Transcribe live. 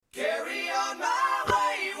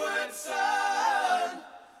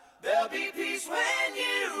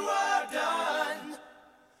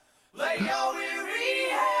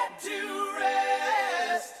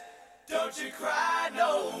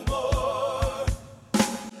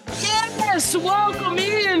Yes, welcome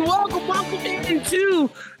in to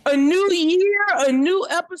a new year, a new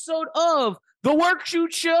episode of The Work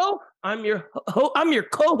Shoot Show. I'm your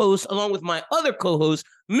co-host, along with my other co-host,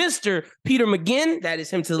 Mr. Peter McGinn. That is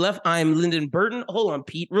him to the left. I'm Lyndon Burton. Hold on,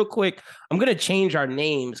 Pete, real quick. I'm going to change our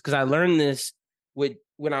names because I learned this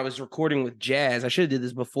when I was recording with Jazz. I should have did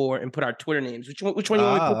this before and put our Twitter names. Which one you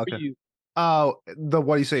want me to put for you? Oh,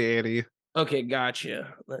 what do you say, Annie? Okay,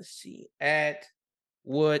 gotcha. Let's see. At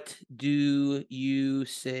what do you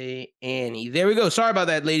say, Annie? There we go. Sorry about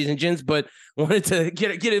that, ladies and gents, but wanted to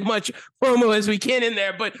get as much promo as we can in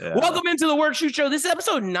there. But Welcome into the Work Shoot Show. This is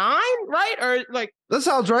episode 9, right? Or like that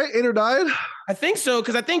sounds right. 8 or 9. I think so,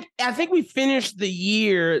 because I think we finished the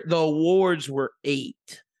year. The awards were 8.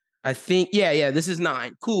 I think, yeah, this is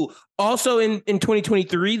 9. Cool. Also in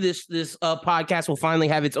 2023, this podcast will finally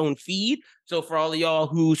have its own feed. So for all of y'all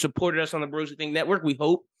who supported us on the Bros Who Think Network, we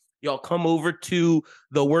hope y'all come over to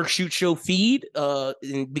the Work Shoot Show feed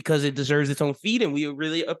because it deserves its own feed, and we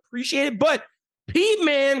really appreciate it. But Pete,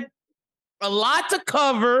 man, a lot to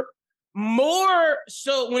cover. More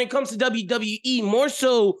so when it comes to WWE, more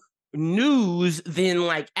so news than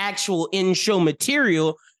like actual in-show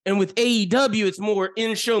material. And with AEW, it's more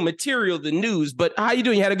in-show material than news. But how you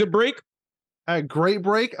doing? You had a good break? I had a great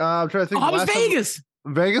break. I'm trying to think. How was Vegas?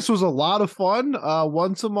 Vegas was a lot of fun.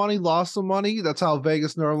 Won some money, lost some money. That's how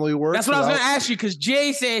Vegas normally works. That's what I was going to ask you, because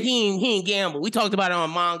Jay said he ain't gamble. We talked about it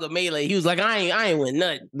on Manga Melee. He was like, I ain't win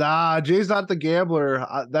nothing. Nah, Jay's not the gambler.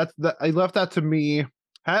 I left that to me.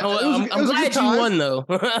 I'm glad you won, though.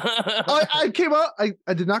 I came out.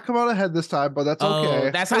 I did not come out ahead this time, but that's okay.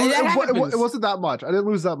 That's how that happens. It wasn't that much. I didn't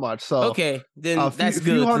lose that much. So okay, then that's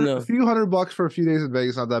good to know. A few $100 for a few days in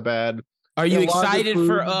Vegas, not that bad. Are you excited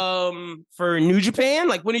for New Japan?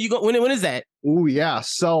 Like, when are you going? When is that? Oh yeah.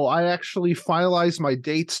 So I actually finalized my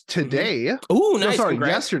dates today. Oh, nice. Sorry,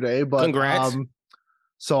 yesterday. But congrats.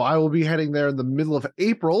 So I will be heading there in the middle of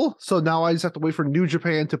April. So now I just have to wait for New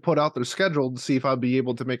Japan to put out their schedule to see if I'll be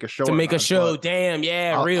able to make a show. Damn,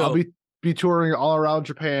 yeah, real. I'll be touring all around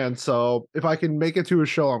Japan. So if I can make it to a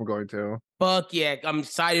show, I'm going to. Fuck yeah, I'm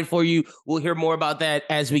excited for you. We'll hear more about that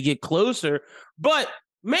as we get closer. But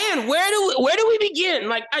man, where do we begin?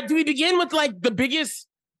 Like, do we begin with like the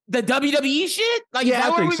WWE shit? Like, yeah,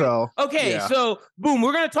 I think so. Okay, yeah. So boom,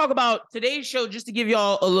 we're gonna talk about today's show just to give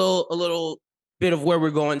y'all a little bit of where we're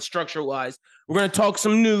going structure wise. We're gonna talk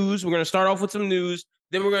some news. We're gonna start off with some news.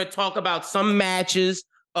 Then we're gonna talk about some matches.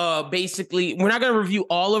 Basically, we're not gonna review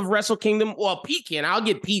all of Wrestle Kingdom. Well, Pete can. I'll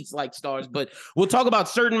get Pete's like stars, but we'll talk about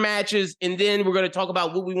certain matches, and then we're gonna talk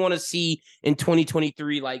about what we want to see in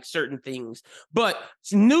 2023, like certain things. But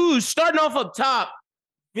news starting off up top,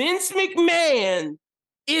 Vince McMahon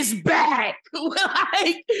is back.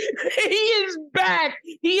 Like, he is back.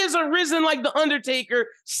 He has arisen like the Undertaker.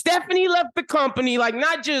 Stephanie left the company, like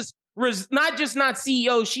not just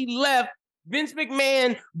CEO. She left. Vince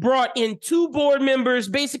McMahon brought in 2 board members,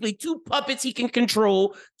 basically 2 puppets he can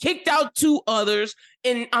control, kicked out 2 others,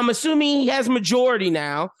 and I'm assuming he has majority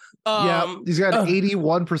now. Yeah, he's got an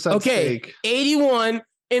 81% stake. 81,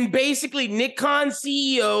 and basically Nick Khan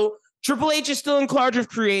CEO. Triple H is still in charge of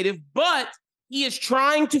creative, but he is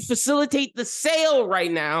trying to facilitate the sale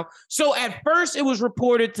right now. So at first it was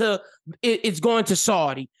reported it's going to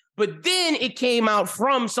Saudi, but then it came out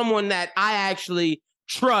from someone that I actually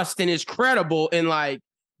trust and is credible, and like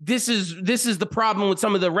this is the problem with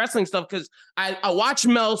some of the wrestling stuff, because I watched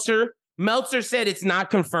Meltzer said it's not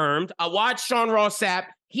confirmed. I watched Sean Ross Sapp,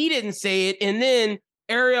 he didn't say it, and then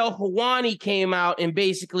Ariel Helwani came out and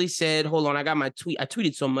basically said, hold on, I got my tweet. I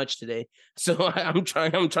tweeted so much today, so I'm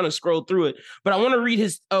trying to scroll through it, but I want to read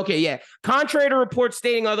his. Okay, yeah. Contrary to reports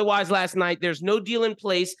stating otherwise last night, there's no deal in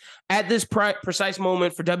place at this precise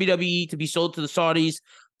moment for WWE to be sold to the Saudis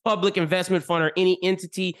public investment fund or any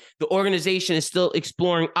entity. The organization is still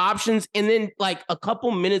exploring options. And then like a couple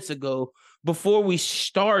minutes ago, before we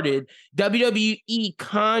started, WWE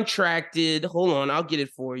contracted, hold on, I'll get it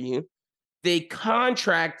for you. They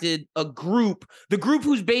contracted the group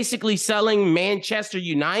who's basically selling Manchester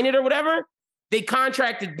United or whatever. They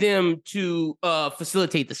contracted them to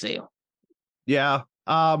facilitate the sale. Yeah.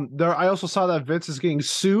 I also saw that Vince is getting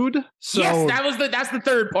sued. So yes, that's the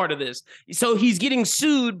third part of this. So he's getting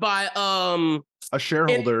sued by a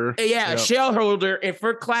shareholder. A shareholder, and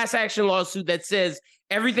for class action lawsuit that says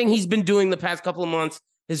everything he's been doing the past couple of months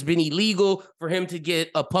has been illegal for him to get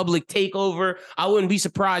a public takeover. I wouldn't be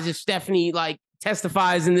surprised if Stephanie like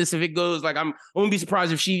testifies in this if it goes. Like, I wouldn't be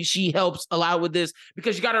surprised if she helps allow with this,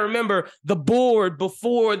 because you got to remember the board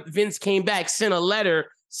before Vince came back sent a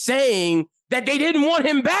letter saying that they didn't want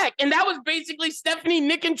him back. And that was basically Stephanie,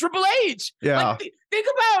 Nick, and Triple H. Yeah. Like, think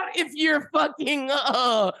about if you're fucking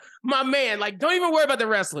my man. Like, don't even worry about the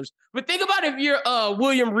wrestlers. But think about if you're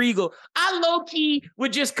William Regal. I low-key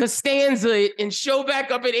would just Costanza it and show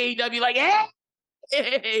back up at AEW like,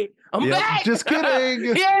 hey, I'm back. Just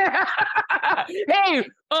kidding. Yeah. Hey,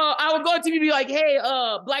 I would go on TV and be like, hey,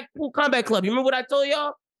 Blackpool Combat Club, you remember what I told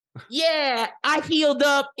y'all? Yeah, I healed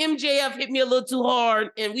up. MJF hit me a little too hard,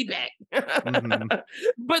 and we back.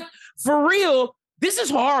 But for real, this is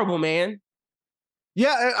horrible, man.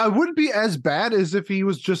 Yeah, I wouldn't be as bad as if he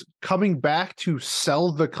was just coming back to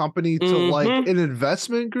sell the company to like an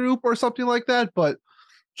investment group or something like that. But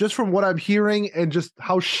just from what I'm hearing and just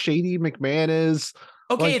how shady McMahon is.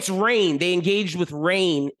 Okay, like, it's Rain. They engaged with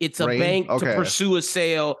Rain. It's a bank to pursue a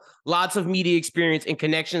sale. Lots of media experience and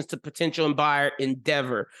connections to potential buyer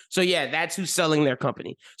Endeavor. So yeah, that's who's selling their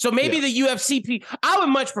company. So maybe the UFC, I would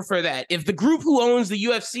much prefer that. If the group who owns the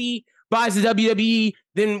UFC buys the WWE,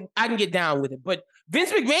 then I can get down with it. But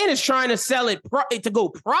Vince McMahon is trying to sell it to go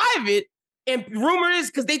private, and rumor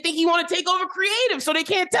is because they think he want to take over creative, so they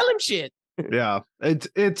can't tell him shit. Yeah,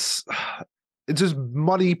 it's just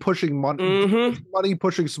money pushing money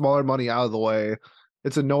pushing smaller money out of the way.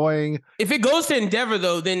 It's annoying. If it goes to Endeavor,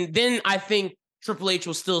 though, then I think Triple H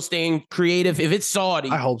will still stay in creative. If it's Saudi,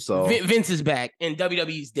 I hope so. Vince is back and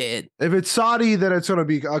WWE's dead. If it's Saudi, then it's going to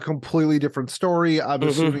be a completely different story. I'm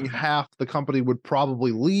assuming half the company would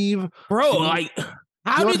probably leave. Bro, like,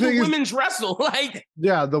 how did the women's wrestle? Like,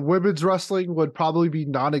 yeah, the women's wrestling would probably be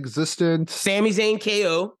non-existent. Sami Zayn,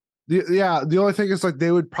 KO. The only thing is like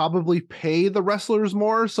they would probably pay the wrestlers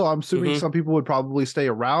more, so I'm assuming some people would probably stay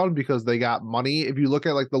around because they got money. If you look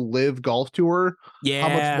at like the Live Golf Tour, how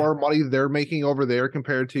much more money they're making over there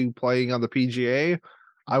compared to playing on the PGA,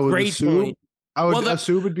 I would assume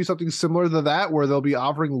it'd be something similar to that, where they'll be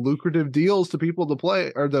offering lucrative deals to people to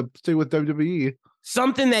play or to stay with WWE.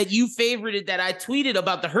 Something that you favorited that I tweeted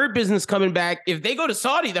about the Hurt Business coming back. If they go to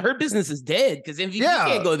Saudi, the Hurt Business is dead because MVP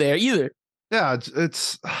can't go there either. Yeah,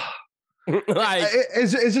 it's like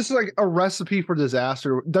it's just like a recipe for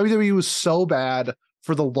disaster. WWE was so bad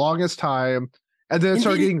for the longest time, and then it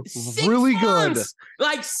started getting really good.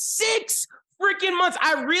 Like 6 freaking months.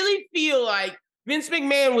 I really feel like Vince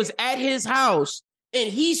McMahon was at his house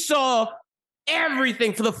and he saw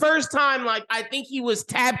everything for the first time. Like, I think he was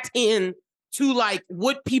tapped in to like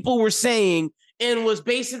what people were saying and was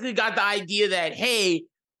basically got the idea that, hey,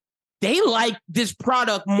 they like this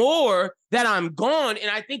product more that I'm gone. And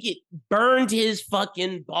I think it burned his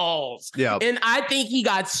fucking balls. Yeah. And I think he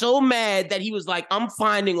got so mad that he was like, I'm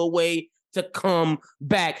finding a way to come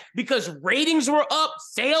back because ratings were up,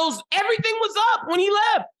 sales, everything was up when he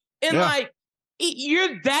left. And like,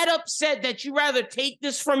 you're that upset that you rather take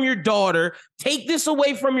this from your daughter, take this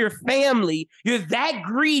away from your family. You're that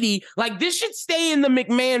greedy. Like, this should stay in the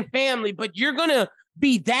McMahon family, but you're going to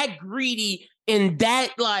be that greedy and that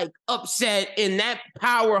like upset and that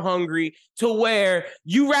power hungry to where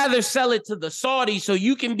you rather sell it to the Saudis so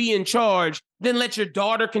you can be in charge than let your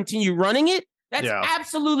daughter continue running it. That's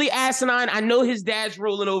absolutely asinine. I know his dad's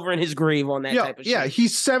rolling over in his grave on that type of shit. Yeah,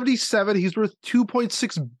 he's 77. He's worth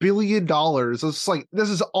 $2.6 billion. It's like, this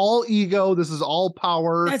is all ego. This is all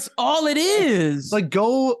power. That's all it is. Like,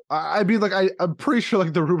 I mean, like, I'm pretty sure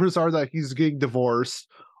like the rumors are that he's getting divorced.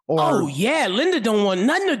 Linda don't want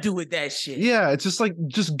nothing to do with that shit. Yeah, it's just like,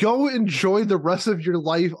 just go enjoy the rest of your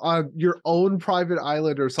life on your own private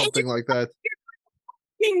island or something like that.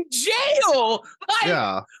 In jail.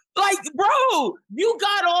 Like, bro, you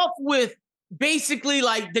got off with basically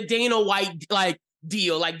like the Dana White like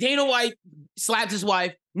deal. Like, Dana White slapped his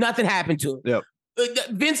wife, nothing happened to him. Yep.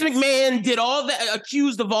 Vince McMahon did all that,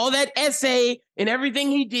 accused of all that essay and everything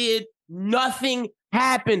he did, nothing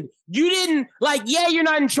happened. You didn't you're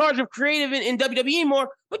not in charge of creative in WWE anymore,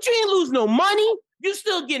 but you didn't lose no money. You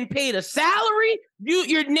still getting paid a salary.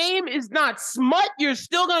 Your name is not smut. You're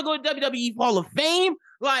still gonna go to WWE Hall of Fame.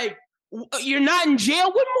 Like, you're not in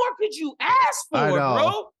jail. What more could you ask for,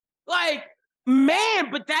 bro? Like,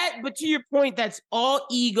 man, but to your point, that's all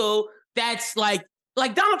ego. That's like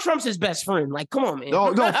Donald Trump's his best friend. Like, come on, man. No,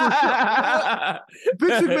 for sure.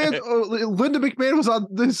 Vince McMahon, Linda McMahon was on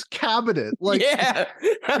this cabinet. Like,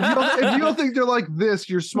 if you don't think they're like this,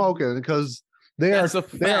 you're smoking, because they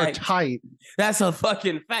are tight. That's a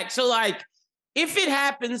fucking fact. So, like, if it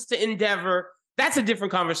happens to Endeavor, that's a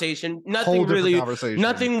different conversation. Nothing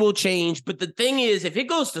will change. But the thing is, if it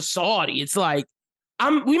goes to Saudi, it's like,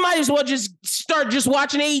 we might as well just start just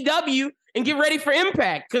watching AEW and get ready for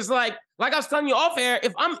Impact. Because like I was telling you off air,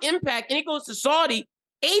 if I'm Impact and it goes to Saudi,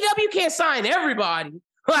 AEW can't sign everybody.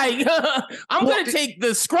 Like, I'm going to take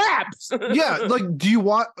the scraps. Yeah. Like, do you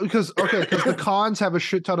want, because the cons have a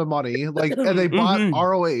shit ton of money, like, and they bought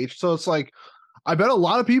ROH. So it's like, I bet a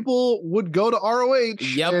lot of people would go to ROH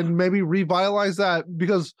and maybe revitalize that,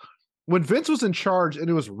 because when Vince was in charge and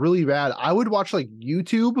it was really bad, I would watch like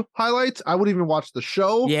YouTube highlights. I wouldn't even watch the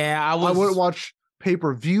show. Yeah, I wouldn't watch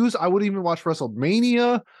pay-per-views. I wouldn't even watch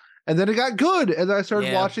WrestleMania. And then it got good. And then I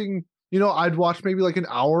started watching, I'd watch maybe like an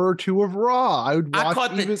hour or two of Raw. I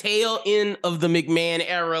caught the tail end of the McMahon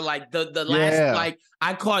era, like the last, like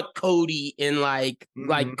I caught Cody in like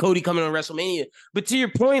Cody coming on WrestleMania. But to your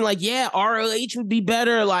point, like, ROH would be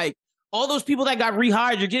better. Like, all those people that got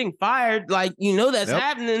rehired, you're getting fired. Like, that's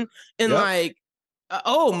happening. And like,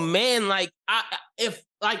 oh man, like if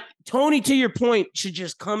like Tony, to your point, should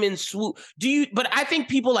just come in swoop. But I think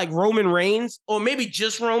people like Roman Reigns, or maybe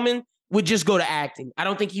just Roman, would just go to acting. I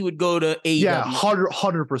don't think he would go to AEW. Yeah,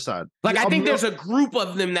 100%. Like, I think there's a group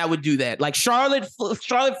of them that would do that. Like Charlotte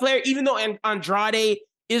Flair, even though Andrade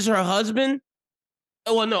is her husband.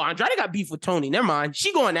 Well, no, Andrade got beef with Tony. Never mind.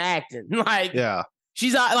 She going to acting. Like,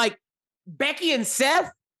 she's like Becky and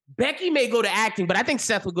Seth. Becky may go to acting, but I think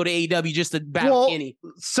Seth would go to AEW just to battle Kenny.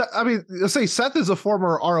 I mean, let's say Seth is a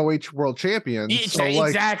former ROH world champion. So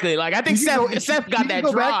exactly. Like, I think Seth got that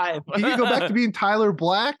drive. He could go back to being Tyler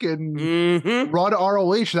Black and run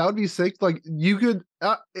ROH. That would be sick. Like, you could.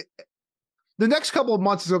 The next couple of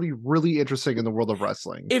months is going to be really interesting in the world of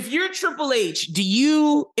wrestling. If you're Triple H, do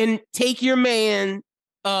you take your man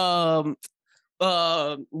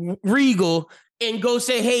Regal and go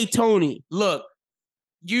say, "Hey, Tony, look,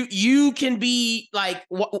 you can be like,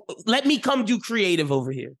 let me come do creative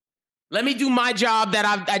over here. Let me do my job that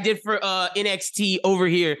I did for NXT over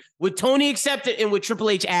here." Would Tony accept it, and would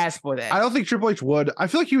Triple H ask for that? I don't think Triple H would. I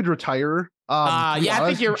feel like he would retire. I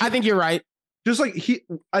think you're right. Just like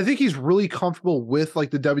I think he's really comfortable with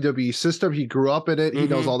like the WWE system. He grew up in it. He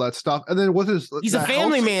knows all that stuff. And then with he's a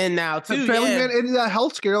family man now too. Family man, and that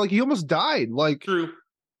health scare, like he almost died. Like, true.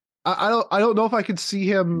 I don't know if I could see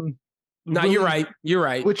him. No, really you're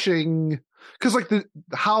right. Switching, because like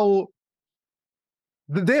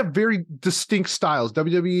they have very distinct styles.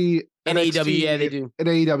 WWE and AEW, they do. And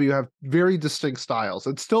AEW have very distinct styles.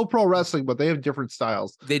 It's still pro wrestling, but they have different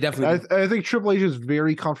styles. They definitely. I think Triple H is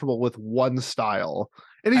very comfortable with one style,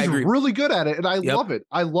 and he's really good at it. And I love it.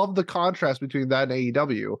 I love the contrast between that and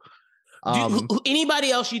AEW.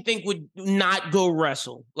 Anybody else you think would not go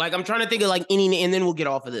wrestle? Like, I'm trying to think of like any, and then we'll get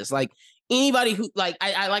off of this. Like, anybody who like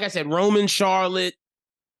I said, Roman, Charlotte,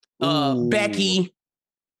 Becky.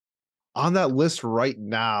 On that list right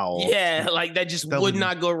now. Yeah, like that would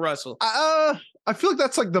not go wrestle. I feel like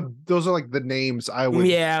that's like those are like the names I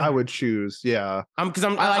would choose. Yeah. Because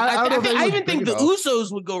I even think the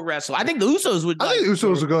Usos would go wrestle. I think the Usos would. I think the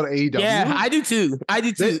Usos would go to AEW. Yeah, I do too.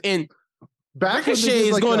 And Ricochet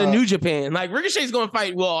is going to New Japan. Like, Ricochet is going to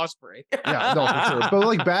fight Will Ospreay. Yeah, no, for sure. But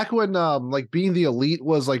like back when like being the Elite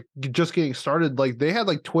was like just getting started, like they had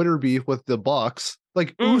like Twitter beef with the Bucks.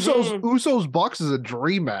 Like Usos Bucks is a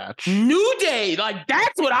dream match. New Day, like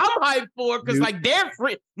that's what I'm hyped for, because like they're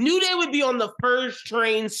free. New Day would be on the first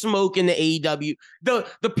train smoking the AEW.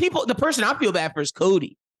 The person I feel bad for is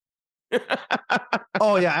Cody.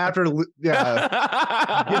 Oh yeah, after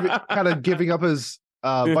kind of giving up his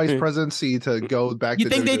vice presidency to go back. You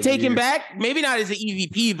think they take him back? Maybe not as an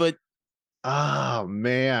EVP, but oh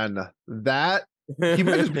man, that. He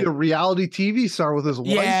might just be a reality TV star with his wife.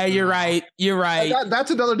 Yeah, you're right. You're right.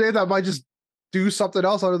 That's another day that might just do something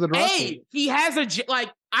else other than wrestling. Hey, he has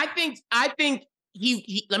I think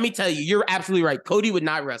he let me tell you, you're absolutely right. Cody would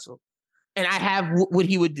not wrestle. And I have what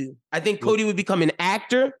he would do. I think Cody would become an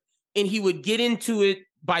actor, and he would get into it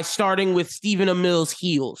by starting with Stephen Amell's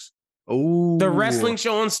heels. Oh, the wrestling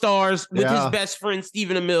show on Stars with his best friend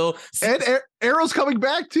Stephen Amell, and Arrow's coming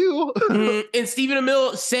back too. And Stephen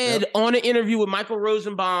Amell said on an interview with Michael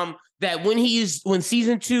Rosenbaum that when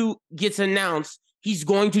season 2 gets announced, he's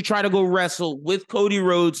going to try to go wrestle with Cody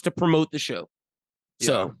Rhodes to promote the show.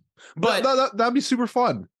 So, but that'd be super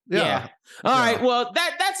fun. Yeah. All right. Well,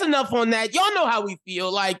 that's enough on that. Y'all know how we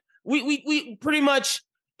feel. Like we pretty much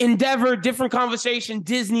Endeavor, different conversation.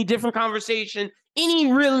 Disney, different conversation.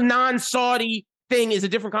 Any real non-Saudi thing is a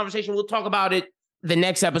different conversation. We'll talk about it the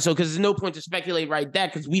next episode, because there's no point to speculate right there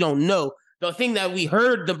because we don't know. The thing that we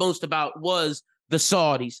heard the most about was the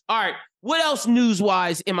Saudis. All right. What else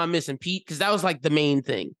news-wise am I missing, Pete? Because that was like the main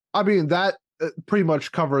thing. I mean, that pretty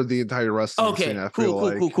much covered the entire wrestling scene, I feel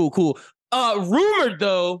like. Cool. Rumored,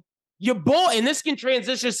 though, your boy, and this can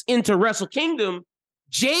transition us into Wrestle Kingdom,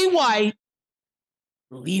 Jay White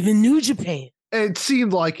leaving New Japan. It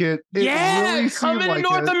seemed like it. Really coming to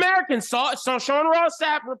North American. So Sean Ross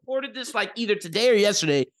Sapp reported this like either today or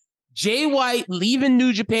yesterday. Jay White leaving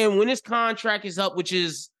New Japan when his contract is up, which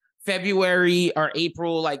is February or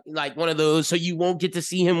April, like one of those. So you won't get to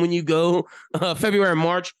see him when you go February,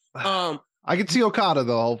 March. I can see Okada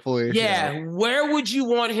though, hopefully. Yeah. Where would you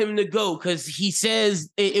want him to go? Because he says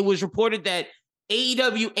it was reported that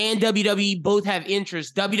AEW and WWE both have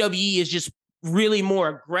interest. WWE is just really more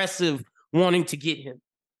aggressive wanting to get him.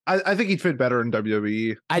 I think he'd fit better in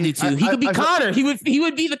WWE. I do too. He could be Conor. He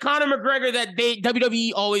would be the Conor McGregor that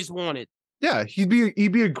WWE always wanted. Yeah, he'd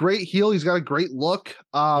be a great heel. He's got a great look.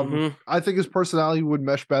 I think his personality would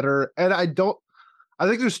mesh better. And I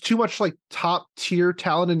think there's too much like top tier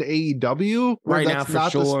talent in AEW right now for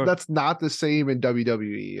sure. That's not the same in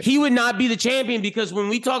WWE. He would not be the champion because when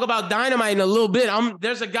we talk about Dynamite in a little bit,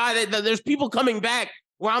 there's a guy that there's people coming back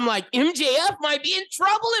where I'm like, MJF might be in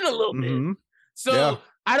trouble in a little bit. So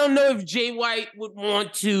I don't know if Jay White would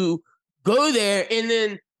want to go there. And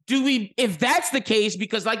then if that's the case,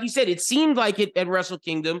 because like you said, it seemed like it at Wrestle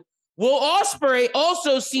Kingdom. Will Ospreay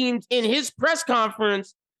also seemed in his press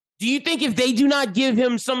conference. Do you think if they do not give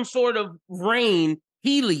him some sort of reign,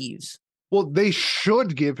 he leaves? Well, they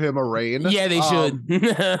should give him a reign. Yeah, they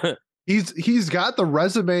should. He's got the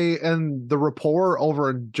resume and the rapport over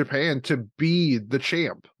in Japan to be the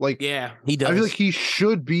champ. Like, yeah, he does. I feel like he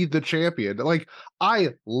should be the champion. Like, I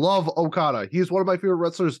love Okada. He's one of my favorite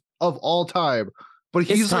wrestlers of all time. But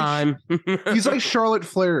he's like Charlotte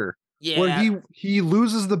Flair. Yeah. When he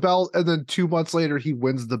loses the belt and then 2 months later he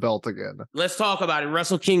wins the belt again. Let's talk about it.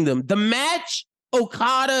 Wrestle Kingdom. The match,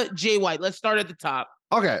 Okada, Jay White. Let's start at the top.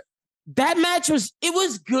 Okay. That match was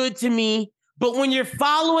good to me. But when you're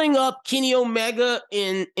following up Kenny Omega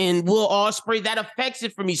and Will Ospreay, that affects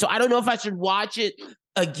it for me. So I don't know if I should watch it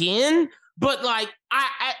again. But like,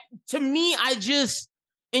 to me,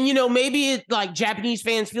 and you know, maybe it like Japanese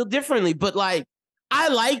fans feel differently. But like, I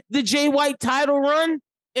like the Jay White title run.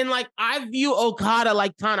 And like, I view Okada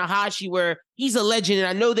like Tanahashi, where he's a legend. And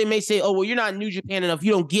I know they may say, oh, well, you're not New Japan enough.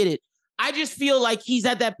 You don't get it. I just feel like he's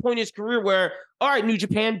at that point in his career where, all right, New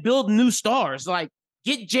Japan, build new stars. Like,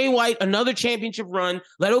 get Jay White another championship run.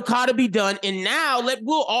 Let Okada be done. And now let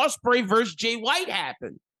Will Ospreay versus Jay White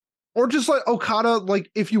happen. Or just like Okada, like,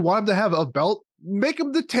 if you want him to have a belt, make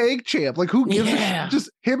him the tag champ. Like, who gives a just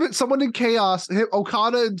him and someone in Chaos,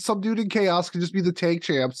 Okada and some dude in Chaos can just be the tag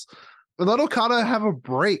champs. But let Okada have a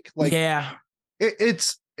break. Like,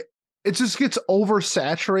 it just gets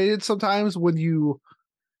oversaturated sometimes when you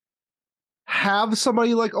have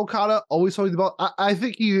somebody like Okada always holding the belt. I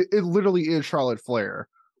think it literally is Charlotte Flair,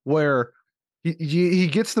 where he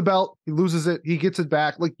gets the belt, he loses it, he gets it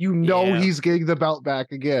back. Like, he's getting the belt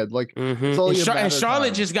back again. Like, and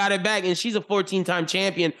Charlotte just got it back, and she's a 14-time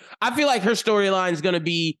champion. I feel like her storyline is going to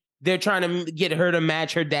be they're trying to get her to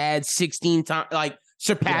match her dad 16 times, like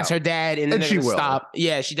surpass her dad, and then she will stop.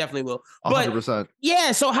 Yeah, she definitely will. 100%.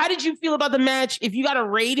 Yeah. So, how did you feel about the match? If you got a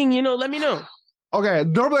rating, let me know. Okay,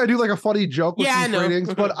 normally I do like a funny joke with these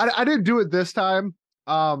ratings, but I didn't do it this time.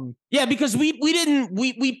 Because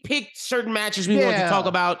we picked certain matches we wanted to talk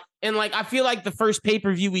about, and like I feel like the first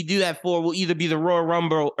pay-per-view we do that for will either be the Royal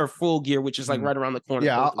Rumble or Full Gear, which is like right around the corner.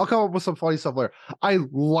 Yeah, I'll come up with some funny stuff later. I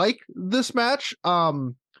like this match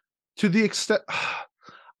to the extent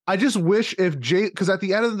I just wish if because at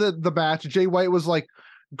the end of the match, Jay White was like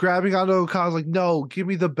grabbing onto Okada, like, no, give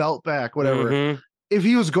me the belt back, whatever. If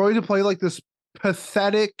he was going to play like this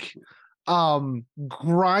pathetic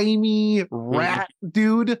grimy rat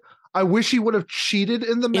dude, I wish he would have cheated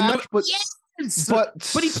in the match, but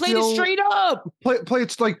he played it straight up. Play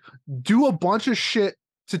it's like do a bunch of shit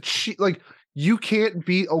to cheat. Like, you can't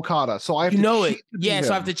beat Okada, so I have to cheat to beat him.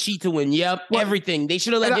 So I have to cheat to win. Yep, everything. They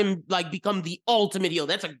should have let him like become the ultimate heel.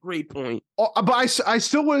 That's a great point. But I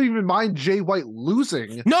still wouldn't even mind Jay White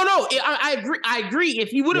losing. No, I agree. I agree. If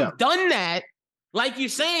he would have done that, like you're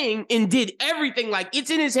saying, and did everything, like it's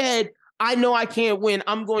in his head, I know I can't win,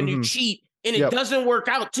 I'm going to cheat, and it doesn't work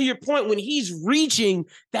out. To your point, when he's reaching,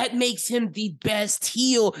 that makes him the best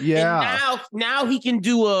heel. Yeah. And now he can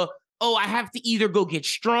do I have to either go get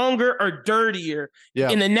stronger or dirtier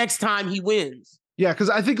in the next time he wins. Yeah, because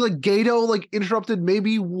I think like Gato like interrupted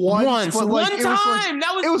maybe once, but, like, one time.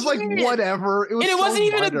 It was like whatever. It was, and it wasn't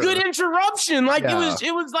even a good interruption. Like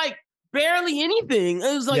it was like barely anything.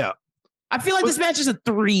 It was like I feel like this match is a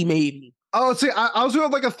 3 maybe. Oh, see, I was going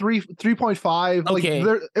like a 3.5. Okay.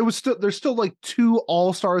 Like there's still like 2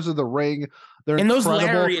 all-stars in the ring. They're and incredible. Those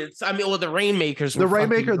lariats. I mean, well, the Rainmakers. The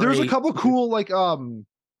Rainmaker. There's a couple cool like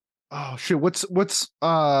oh shit. What's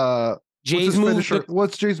Jay's move?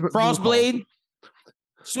 What's Jay's Crossblade?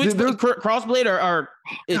 Crossblade or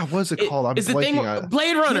God, what is it called? I'm blanking on it.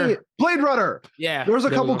 Blade Runner. Blade Runner. Yeah. There was a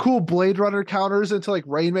couple cool Blade Runner counters into like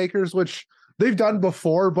Rainmakers, which they've done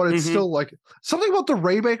before, but it's still like something about the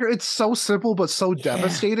Rainmaker. It's so simple but so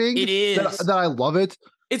devastating. It is that I love it.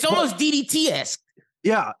 It's almost DDT-esque.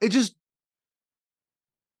 Yeah,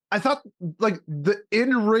 I thought like the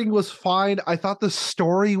in-ring was fine. I thought the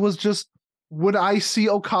story was just, when I see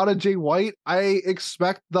Okada Jay White, I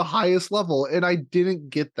expect the highest level, and I didn't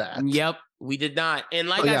get that. Yep, we did not. And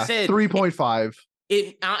like I said, 3.5.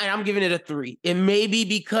 And I'm giving it a 3. It may be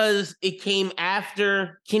because it came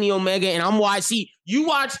after Kenny Omega, and you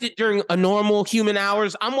watched it during a normal human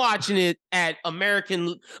hours. I'm watching it at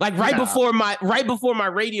American, like right before my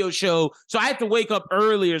radio show. So I had to wake up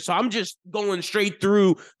earlier. So I'm just going straight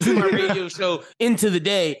through to my radio show into the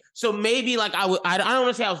day. So maybe like I don't want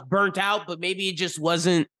to say I was burnt out, but maybe it just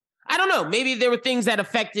wasn't. I don't know. Maybe there were things that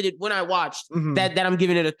affected it when I watched that I'm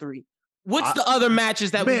giving it a 3. What's the other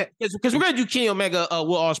matches that because we're gonna do Kenny Omega,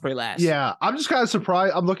 Will Ospreay last? Yeah, I'm just kind of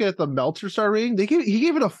surprised. I'm looking at the Meltzer star rating. He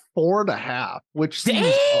gave it a 4.5, which seems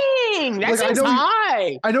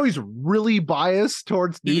high. I know he's really biased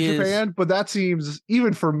towards New Japan, but that seems,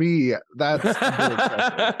 even for me, that's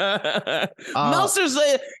Meltzer's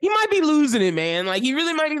he might be losing it, man. Like he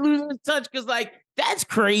really might be losing his touch because like that's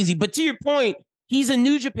crazy. But to your point, he's a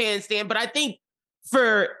New Japan stan. But I think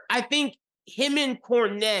him and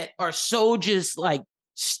Cornette are so just like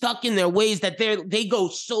stuck in their ways that they go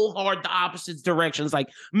so hard the opposite directions. Like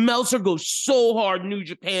Meltzer goes so hard New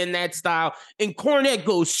Japan that style, and Cornette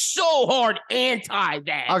goes so hard anti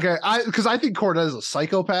that. Okay, because I think Cornette is a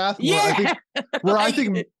psychopath. Yeah, I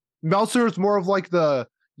think Meltzer is more of like the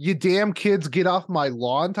 "you damn kids get off my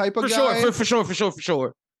lawn" type of guy. For sure.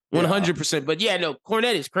 100%. But yeah, no,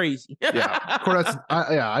 Cornette is crazy. Cornette's.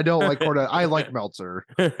 I don't like Cornette. I like Meltzer.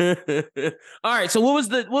 All right. So what was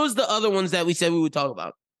the other ones that we said we would talk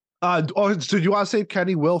about? So do you want to save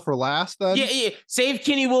Kenny Will for last then? Yeah. Save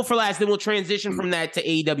Kenny Will for last, then we'll transition from that to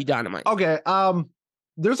AEW Dynamite. Okay.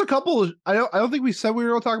 There's a couple. I don't think we said we were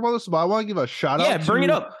going to talk about this, but I want to give a shout out. Yeah, bring it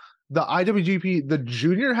up. The IWGP, the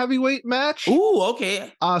junior heavyweight match. Ooh,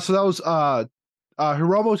 okay. So that was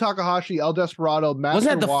Hiromu Takahashi, El Desperado, Master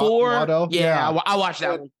Wasn't that the 4? Wado. Yeah, I watched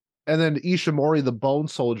that one. And then Ishimori, the Bone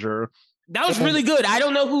Soldier. That was really good. I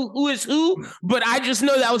don't know who is who, but I just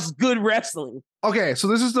know that was good wrestling. Okay, so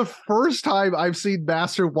this is the first time I've seen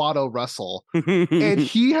Master Wado wrestle, and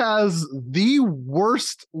he has the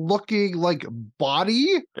worst looking like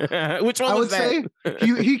body. Which one was that? I would say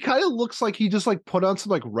he kind of looks like he just like put on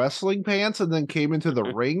some like wrestling pants and then came into the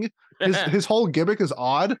ring. His whole gimmick is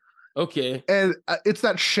odd. Okay, and it's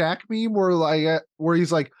that Shaq meme where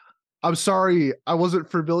he's like, "I'm sorry, I wasn't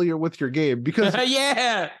familiar with your game," because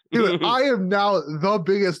dude, I am now the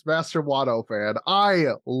biggest Master Wado fan. I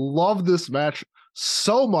love this match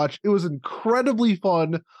so much. It was incredibly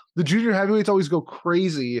fun. The junior heavyweights always go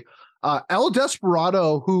crazy. El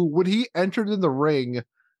Desperado, who when he entered in the ring,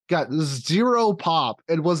 got 0 pop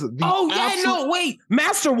and was the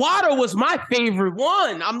Master Wado was my favorite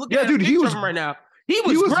one. I'm looking at a picture of him right now. He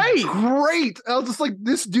was great. I was just like,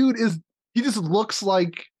 this dude he just looks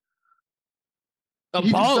like a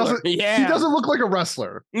baller. He doesn't look like a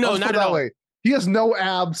wrestler. No, not at all. Way. He has no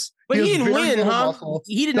abs. But he didn't win, huh? Muscle.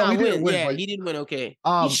 He did not win. Yeah, he didn't win. Okay.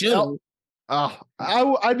 He should.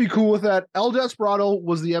 I'd be cool with that. El Desperado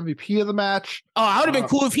was the MVP of the match. Oh, I would have been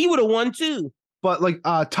cool if he would have won too. But like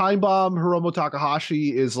Time Bomb, Hiromu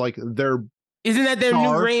Takahashi is like their. Isn't that their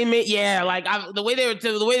new raiment? Yeah, like the way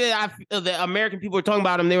the American people were talking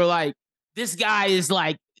about him, they were like, "This guy is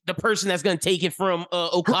like the person that's going to take it from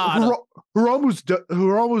Okada."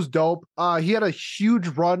 Hiromu's dope. He had a huge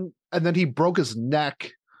run, and then he broke his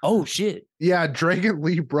neck. Oh shit! Yeah, Dragon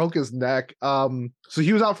Lee broke his neck. So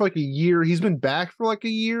he was out for like a year. He's been back for like a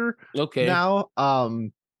year. Okay. Now,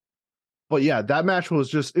 but yeah, that match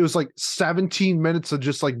was it was like 17 minutes of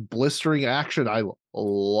just like blistering action. I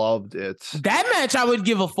loved it. That match I would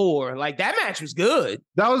give a 4. Like that match was good.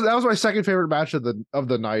 That was my second favorite match of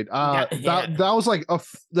the night. That was like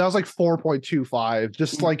 4.25.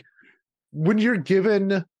 Just like when you're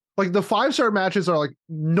given like the 5-star matches are like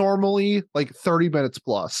normally like 30 minutes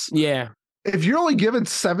plus. Yeah. If you're only given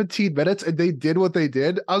 17 minutes and they did what they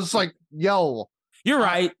did, I was like, yo. You're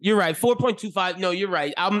right. 4.25. No, you're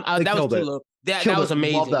right. That was too low. That was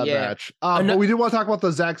amazing. Love that match. But we did want to talk about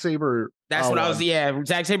the Zack Sabre. That's what I was. Yeah,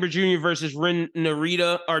 Zack Sabre Jr. versus Ren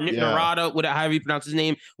Narita Narada, however you pronounce his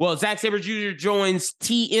name. Well, Zack Sabre Jr. joins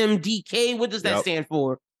TMDK. What does that stand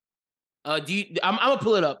for? I'm gonna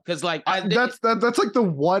pull it up because like that's like the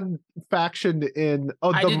one faction in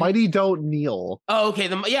the Mighty Don't Kneel. Oh, okay.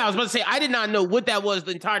 I was about to say I did not know what that was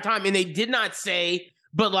the entire time, and they did not say.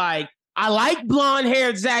 But like, I like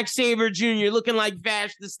blonde-haired Zack Sabre Jr. looking like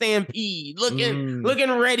Vash the Stampede, looking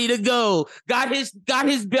ready to go. Got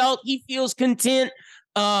his belt. He feels content.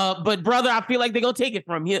 But brother, I feel like they're gonna take it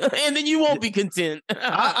from you, and then you won't be content.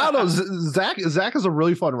 I don't know. Zach is a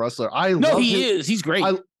really fun wrestler. He's great.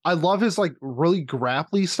 I love his like really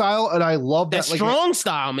grapply style, and I love that strong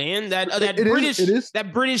style, man. That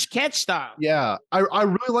British catch style. Yeah, I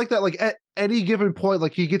really like that. Like at any given point,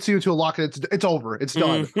 like he gets you into a lock, and it's over, it's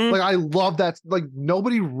done. Like I love that. Like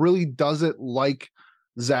nobody really does it like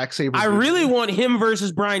Zack Sabre. I really want him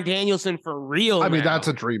versus Bryan Danielson for real. I mean, that's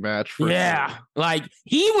a dream match. For sure. Like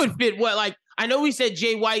he would fit what like. I know we said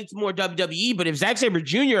Jay White's more WWE, but if Zack Sabre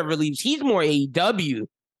Jr. ever leaves, he's more AEW.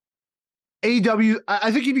 AEW,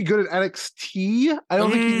 I think he'd be good at NXT. I don't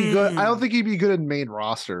think he'd be good. I don't think he'd be good in main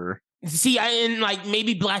roster. See, and like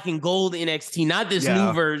maybe Black and Gold NXT, not this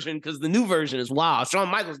new version, because the new version is wild. Shawn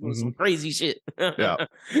Michaels doing some crazy shit. Yeah,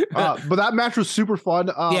 but that match was super fun.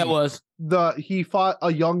 Yeah, it was. He fought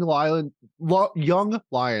a young lion.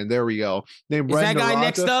 There we go. Named Is Ren that guy Naraka.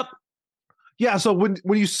 Next up? Yeah, so when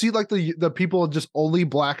you see like the people in just only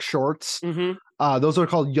black shorts, those are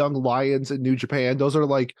called young lions in New Japan. Those are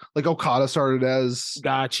like Okada started as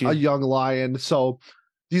a young lion. So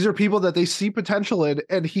these are people that they see potential in,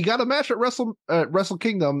 and he got a match at Wrestle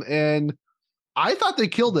Kingdom, and I thought they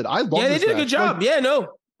killed it. I love. Yeah, they did a good job. Like,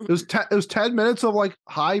 it was 10 minutes of like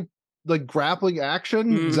high like grappling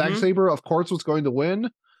action. Zack Sabre, of course, was going to win.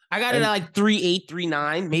 I got it at like 3.8,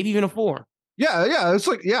 3.9, maybe even a 4. Yeah, it's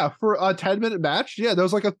like for a 10-minute match. Yeah, there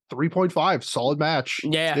was like a 3.5 solid match.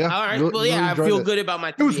 Yeah. All right. Well, yeah, I feel good about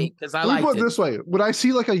my 3.8 because I like it. This way, when I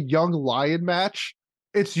see like a young lion match,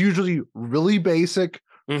 it's usually really basic,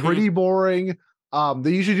 pretty boring.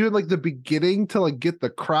 They usually do it like the beginning to like get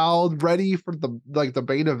the crowd ready for the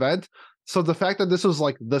main event. So the fact that this was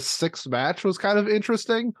like the 6th match was kind of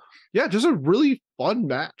interesting. Yeah, just a really fun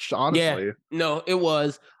match, honestly. Yeah, no, it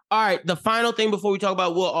was. All right, the final thing before we talk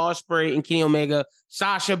about Will Ospreay and Kenny Omega,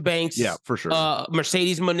 Sasha Banks, yeah, for sure.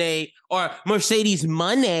 Mercedes Moné or Mercedes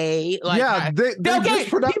Money. Like, yeah,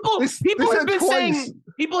 people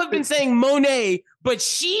have been saying Monet, but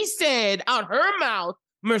she said out her mouth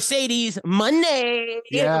Mercedes Money.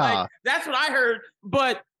 Yeah, like, that's what I heard.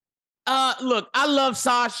 But look, I love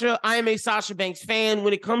Sasha. I am a Sasha Banks fan.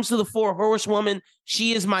 When it comes to the 4 Horsewoman,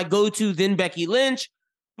 she is my go-to. Then Becky Lynch,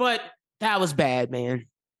 but that was bad, man.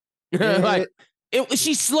 Like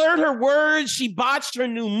she slurred her words, she botched her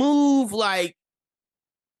new move. Like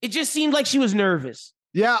it just seemed like she was nervous.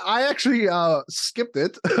 Yeah, I actually skipped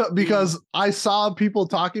it because I saw people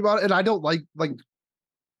talking about it, and I don't like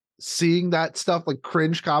seeing that stuff, like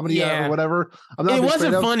cringe comedy or whatever. It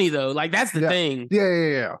wasn't funny though. Like that's the thing.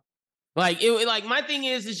 Yeah. Like it. Like my thing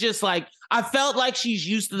is just like I felt like she's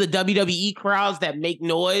used to the WWE crowds that make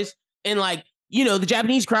noise, and like. You know, the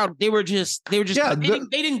Japanese crowd, they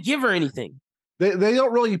didn't give her anything. They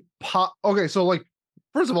don't really pop. Okay, so like,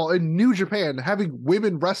 first of all, in New Japan, having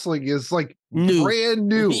women wrestling is like brand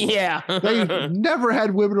new. Yeah. They never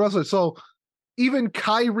had women wrestling. So even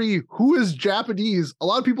Kairi, who is Japanese, a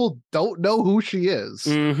lot of people don't know who she is.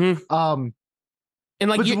 And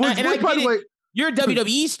like, you're a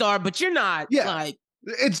WWE star, but you're not like.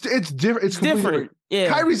 It's different. It's different.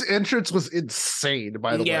 Yeah. Kairi's entrance was insane,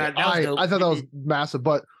 by the way. I thought that was massive,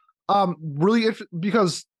 but really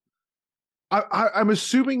because I'm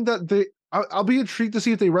assuming that I'll be intrigued to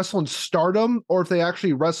see if they wrestle in Stardom or if they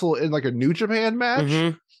actually wrestle in like a New Japan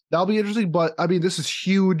match. That'll be interesting, but I mean, this is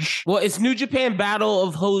huge. Well, it's New Japan Battle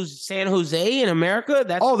of San Jose in America.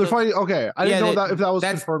 They're fighting. Okay, I didn't know if that was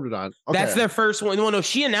confirmed or not. Okay. That's their first one. No,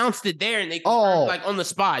 she announced it there, and they confirmed, like on the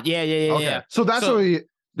spot. Yeah. Okay. So that's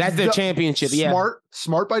that's their championship.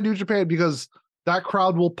 Smart by New Japan because that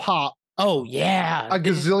crowd will pop. Oh yeah, a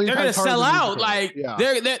gazillion. They're gonna sell out. Like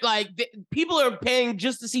they're like people are paying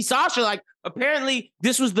just to see Sasha. Like apparently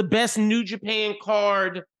this was the best New Japan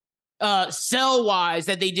card. Sell wise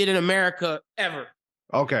that they did in America ever.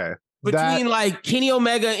 Okay. Between like Kenny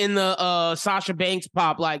Omega and the Sasha Banks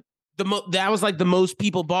pop, like that was like the most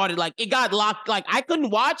people bought it. Like it got locked. Like I couldn't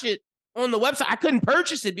watch it on the website. I couldn't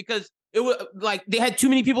purchase it because it was like they had too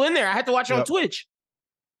many people in there. I had to watch it on Twitch.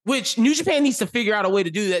 Which New Japan needs to figure out a way to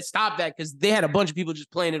do that. Stop that because they had a bunch of people just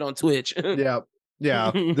playing it on Twitch. Yeah.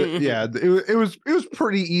 It was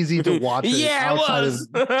pretty easy to watch. Yeah, it was.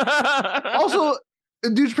 Also.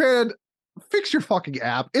 New Japan, fix your fucking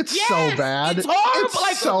app. It's so bad. It's horrible.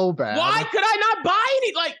 It's so bad. Why could I not buy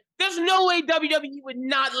any? Like, There's no way WWE would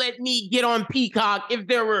not let me get on Peacock if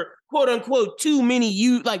there were quote unquote too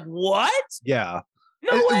many like what? Yeah.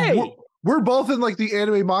 No way. We're both in like the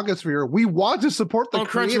anime manga sphere. We want to support the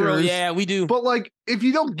creators. Yeah, we do. But like, if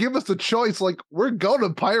you don't give us the choice, like we're going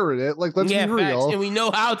to pirate it. Like, let's be real. Facts. And we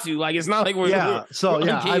know how to. Like, it's not like we're I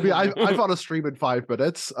mean, I found a stream in 5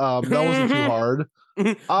 minutes. That wasn't too hard.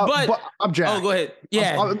 But I'm jacked. Oh, go ahead.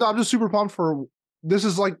 Yeah, I'm just super pumped for this.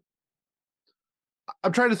 Is like,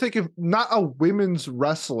 I'm trying to think if not a women's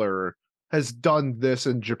wrestler has done this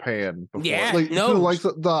in Japan before. Yeah, like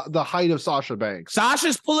the height of Sasha Banks.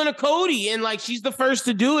 Sasha's pulling a Cody, and like she's the first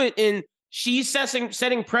to do it, and she's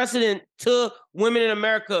setting precedent to women in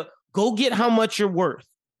America. Go get how much you're worth.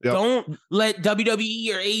 Yep. Don't let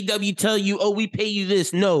WWE or AEW tell you, oh, we pay you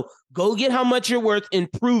this. No, go get how much you're worth and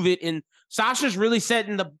prove it. And Sasha's really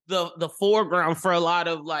setting the foreground for a lot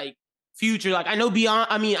of like future. Like I know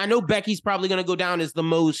Becky's probably gonna go down as the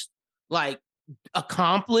most like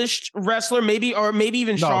accomplished wrestler, maybe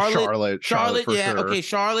even Charlotte, yeah, sure. Okay,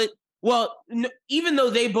 Charlotte. Well, even though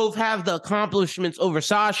they both have the accomplishments over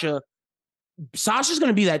Sasha's going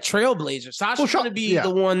to be that trailblazer. Sasha's going to be the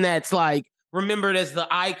one that's like remembered as the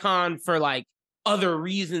icon for like other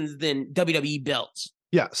reasons than WWE belts.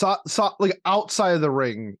 Yeah, so like outside of the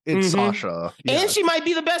ring, it's Sasha, and she might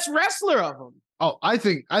be the best wrestler of them. Oh, I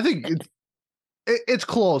think it's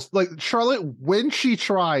close. Like Charlotte, when she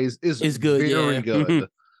tries, is good, very good.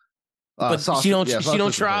 But Sasha, she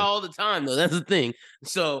don't try all the time though. That's the thing.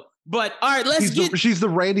 So, but all right, she's the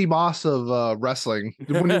Randy Moss of wrestling.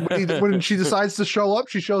 When she decides to show up,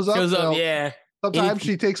 she shows up. Yeah. Sometimes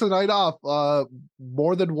she takes a night off,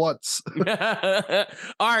 more than once. All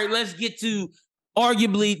right, let's get to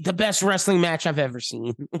arguably the best wrestling match I've ever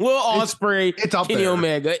seen. Will Ospreay, Kenny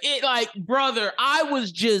Omega. It like, brother, I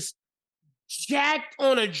was just jacked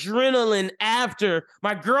on adrenaline after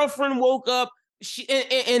my girlfriend woke up.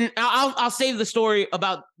 I'll save the story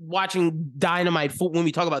about watching Dynamite when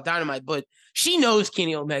we talk about Dynamite, but she knows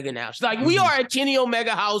Kenny Omega now. She's like, we are a Kenny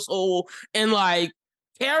Omega household, and like,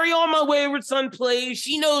 Carry On My Wayward Son plays.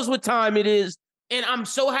 She knows what time it is, and I'm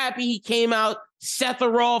so happy he came out. Seth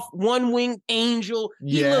Roth, One Winged Angel.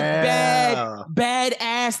 He looked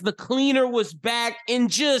badass. The cleaner was back, and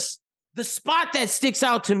just the spot that sticks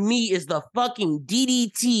out to me is the fucking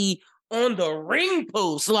DDT on the ring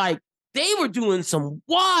post. Like, they were doing some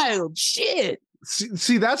wild shit.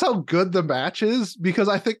 See, that's how good the match is, because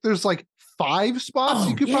I think there's like 5 spots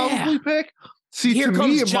you could probably pick. See, here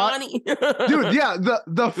comes Johnny. Dude, yeah,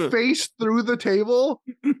 the face through the table.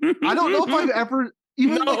 I don't know if I've ever,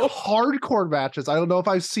 even like hardcore matches, I don't know if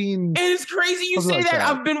I've seen. And it's crazy you say that.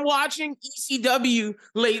 I've been watching ECW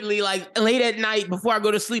lately, like late at night before I go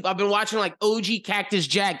to sleep. I've been watching like OG Cactus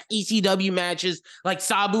Jack ECW matches, like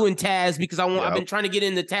Sabu and Taz, because I've been trying to get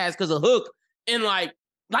into Taz because of Hook. And like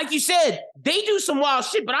you said, they do some wild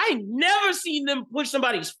shit, but I ain't never seen them push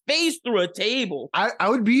somebody's face through a table. I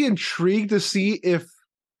would be intrigued to see if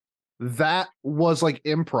that was like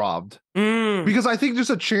improv, because I think there's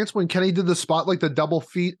a chance when Kenny did the spot, like the double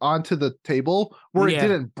feet onto the table, where it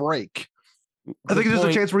didn't break. I think there's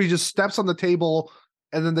a chance where he just steps on the table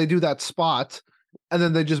and then they do that spot and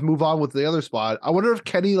then they just move on with the other spot. I wonder if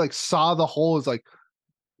Kenny like saw the hole, is like,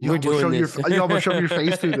 we're doing this. I'm gonna show your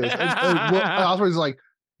face through this. Ospreay's like,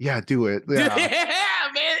 yeah, do it. Yeah,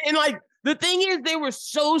 man. And like the thing is, they were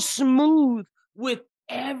so smooth with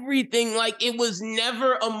everything. Like it was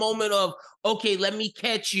never a moment of, okay, let me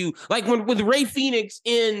catch you. Like when with Rey Fenix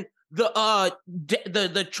in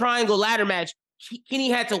the triangle ladder match, Kenny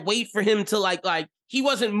had to wait for him to like he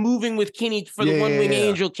wasn't moving with Kenny for the One Wing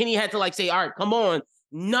Angel. Kenny had to like say, all right, come on.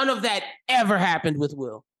 None of that ever happened with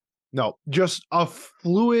Will. No, just a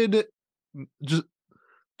fluid,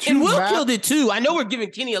 and Will killed it too. I know we're giving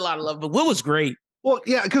Kenny a lot of love, but Will was great. Well,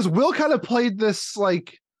 yeah, because Will kind of played this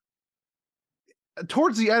like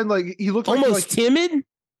towards the end, like he looked almost like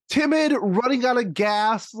timid, running out of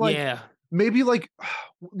gas. Like maybe like,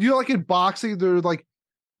 you know, like in boxing, they're like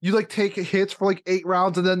you like take hits for like 8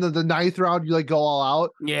 rounds, and then the 9th round you like go all out.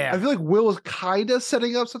 Yeah, I feel like Will was kind of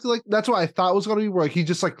setting up something like that's what I thought it was going to be, where like, he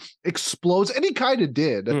just like explodes, and he kind of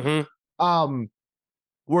did.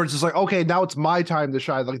 Where it's just like, okay, now it's my time to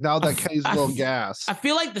shine. Like now that Kenny's a little gas. I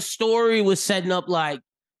feel like the story was setting up like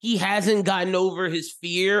he hasn't gotten over his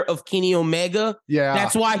fear of Kenny Omega. Yeah.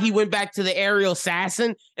 That's why he went back to the aerial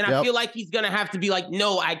assassin. And I feel like he's going to have to be like,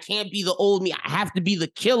 no, I can't be the old me. I have to be the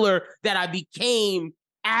killer that I became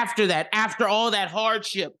after that, after all that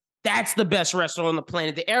hardship. That's the best wrestler on the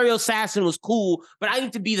planet. The aerial assassin was cool, but I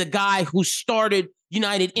need to be the guy who started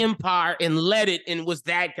United Empire and led it and was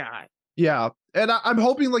that guy. Yeah. And I'm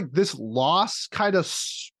hoping like this loss kind of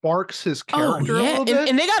sparks his character a little bit.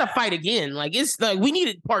 And they got to fight again. Like it's like we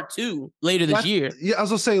needed part 2 later this year. Yeah, I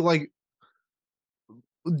was gonna say, like,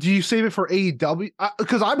 do you save it for AEW?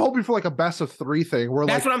 Because I'm hoping for like a best of 3 thing where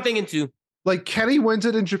that's what I'm thinking too. Like Kenny wins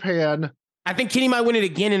it in Japan. I think Kenny might win it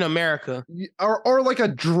again in America, or like a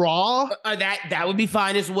draw. That would be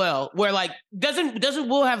fine as well. Where like doesn't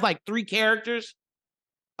Will have like 3 characters?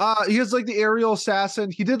 He has like the aerial assassin.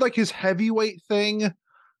 He did like his heavyweight thing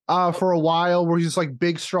for a while where he's like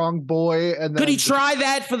big strong boy. And then could he try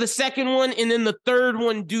that for the second one and then the third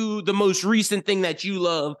one do the most recent thing that you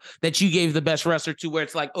love, that you gave the best wrestler to, where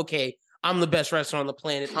it's like, okay, I'm the best wrestler on the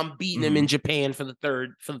planet. I'm beating him in Japan for the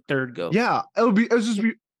third go. Yeah, it would just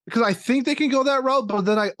be because I think they can go that route, but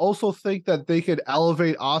then I also think that they could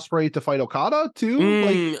elevate Ospreay to fight Okada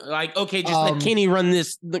too. Like okay, just let Kenny run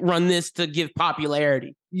this to give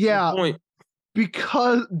popularity. Yeah,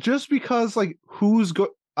 because like who's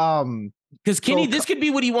because Kenny, this could be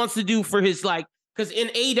what he wants to do for his like. Because in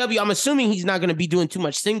AEW, I'm assuming he's not going to be doing too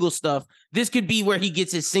much single stuff. This could be where he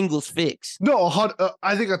gets his singles fix. No,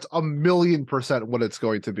 I think that's 1,000,000% what it's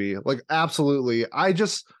going to be. Like, absolutely. I'm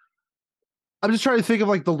just trying to think of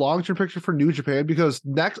like the long-term picture for New Japan, because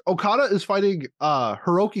next Okada is fighting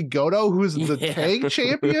Hiroki Goto, who is the tag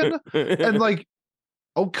champion, and like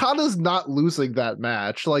Okada's not losing that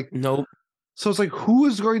match. Like, nope. So it's like, who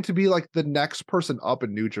is going to be like the next person up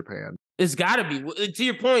in New Japan? It's got to be, to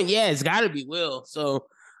your point, yeah, it's got to be Will. So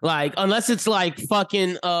like, unless it's like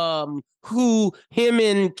fucking who him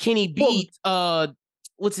and Kenny beat,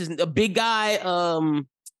 what's a big guy,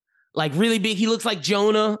 like really big. He looks like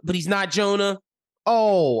Jonah, but he's not Jonah.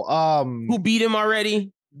 Who beat him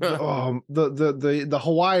already? The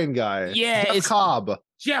Hawaiian guy. Yeah, Jeff Cobb.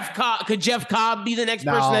 Jeff Cobb. Could Jeff Cobb be the next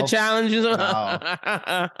person that challenges him?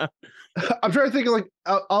 No. I'm trying to think of like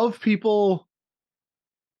of people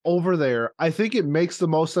over there. I think it makes the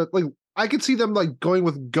most sense. Like, I could see them like going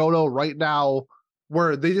with Goto right now,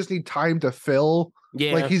 where they just need time to fill.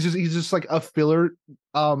 Yeah, like he's just like a filler.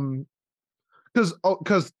 Because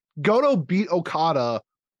Goto beat Okada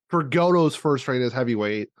for Goto's first reign as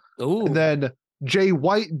heavyweight. Ooh. And then Jay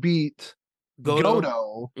White beat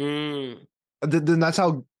Goto. Then that's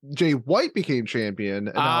how Jay White became champion.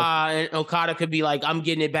 And Okada could be like, I'm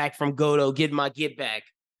getting it back from Goto, getting my get back.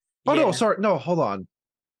 Oh no, sorry, no, hold on.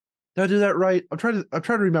 Did I do that right? I'm trying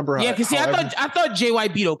to remember how. Yeah, because I thought Jay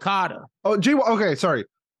White beat Okada. Oh, okay, sorry.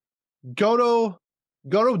 Goto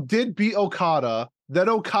did beat Okada, then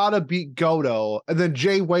Okada beat Goto, and then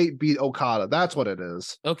Jay White beat Okada. That's what it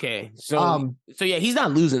is. Okay, so yeah, he's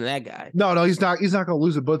not losing that guy. No, he's not gonna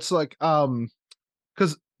lose it. But it's like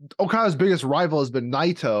because Okada's biggest rival has been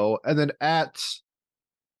Naito, and then at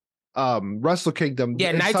Wrestle Kingdom,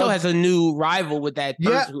 Naito has a new rival with that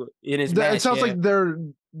person in his match. It sounds like they're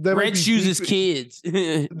Red Shoes' kids.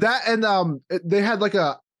 That and they had like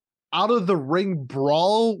a out of the ring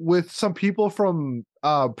brawl with some people from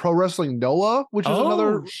Pro Wrestling Noah, which is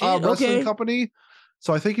another wrestling company.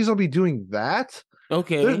 So I think he's gonna be doing that.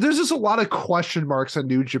 Okay. There's just a lot of question marks in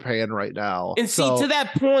New Japan right now. And see, to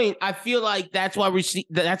that point, I feel like that's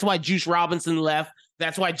why Juice Robinson left.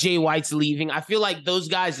 That's why Jay White's leaving. I feel like those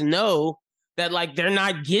guys know that like they're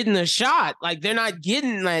not getting a shot. Like they're not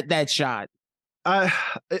getting that shot. I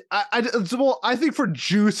think for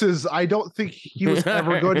Juice's, I don't think he was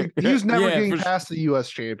ever going to. He was never getting past the U.S.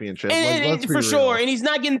 Championship, and for sure. And he's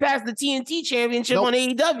not getting past the TNT Championship on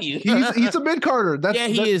AEW. He's a mid carder.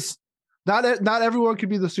 He is. Not everyone can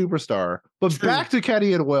be the superstar. But back to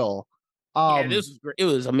Kenny and Will. This was great. It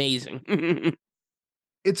was amazing.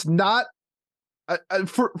 It's not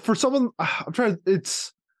for someone. I'm trying.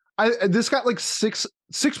 This got like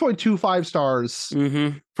 6.25 stars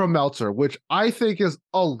from Meltzer, which I think is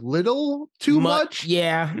a little too much.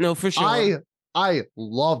 Yeah, no, for sure. I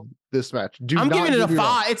love this match. I'm giving it a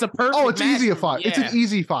 5. It's a perfect. Oh, it's easy a 5. Yeah. It's an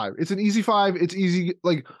easy 5. It's an easy 5. It's easy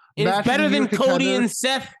like. It's better than Cody and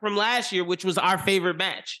Seth from last year, which was our favorite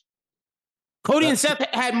match. Cody and Seth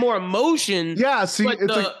had more emotion. Yeah, see, it's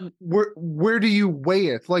like where do you weigh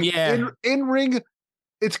it? Like in ring,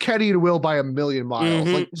 it's Kenny and Will by a million miles.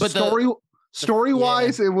 Like, but story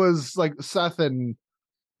wise, it was like Seth and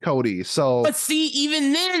Cody. So, but see,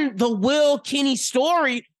 even then, the Will Kenny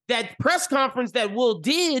story, that press conference that Will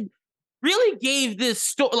did, really gave this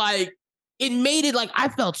story like. It made it like I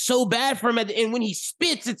felt so bad for him. And when he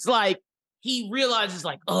spits, it's like he realizes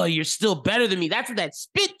like, oh, you're still better than me. That's what that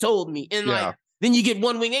spit told me. And like, then you get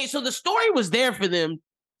one wing A. So the story was there for them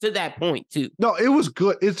to that point too. No, it was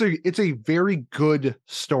good. It's a very good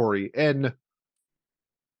story. And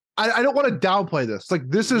I don't want to downplay this. Like,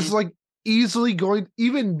 this is like easily going,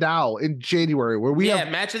 even now in January, where we have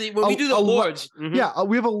match of the when we do the awards. Yeah,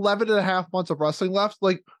 we have 11 and a half months of wrestling left.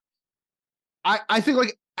 Like, I think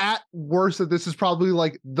like at worst that this is probably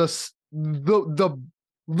like the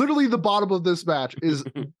literally the bottom of this match is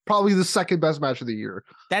probably the second best match of the year.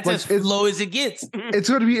 That's like, as low as it gets. It's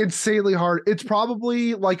going to be insanely hard. It's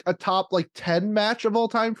probably like a top like 10 match of all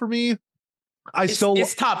time for me.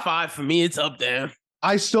 It's top 5 for me. It's up there.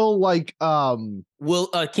 I still like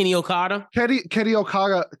Kenny Okada. Kenny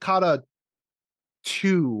Okada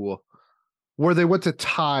 2, where they went to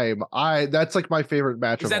time. That's like my favorite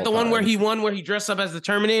match. Is that the one where he won, where he dressed up as the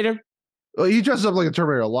Terminator? Well, he dresses up like a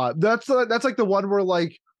Terminator a lot. That's like the one where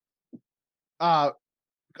like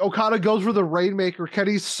Okada goes for the Rainmaker.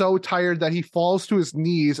 Kenny's so tired that he falls to his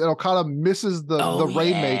knees, and Okada misses the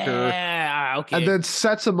Rainmaker. Yeah, okay. And then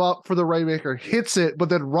sets him up for the Rainmaker, hits it, but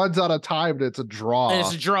then runs out of time, and it's a draw. And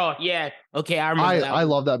it's a draw, yeah. Okay, I remember that. I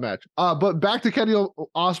love that match. But back to Kenny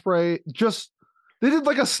Ospreay, they did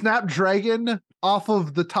like a Snapdragon off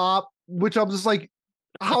of the top, which I'm just like,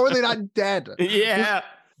 how are they not dead? Yeah.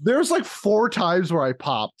 There's like 4 times where I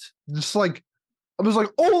popped. Just like, I was like,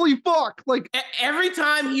 holy fuck. Like every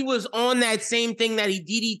time he was on that same thing that he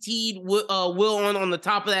DDT'd Will on the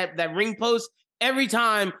top of that ring post, every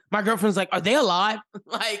time my girlfriend's like, are they alive?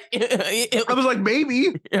 Like I was like, maybe.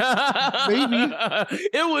 Maybe.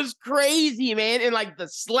 It was crazy, man. And like the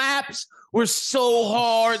slaps were so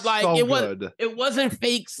hard. Like so it wasn't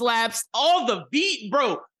fake slaps. All the beat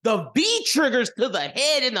triggers to the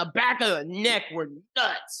head and the back of the neck were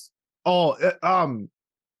nuts. Oh,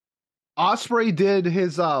 Ospreay did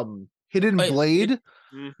his hidden blade.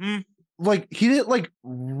 Like he did like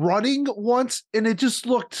running once, and it just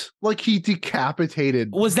looked like he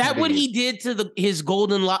decapitated. Was that what he did to his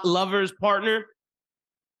Golden Lovers partner?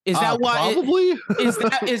 Is that why? Probably.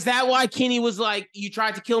 Is that why Kenny was like, you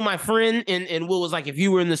tried to kill my friend, and Will was like, if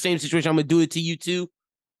you were in the same situation, I'm gonna do it to you too.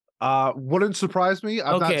 Wouldn't surprise me.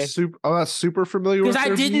 I'm not super familiar with,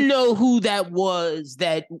 because I didn't know who that was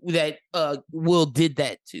that Will did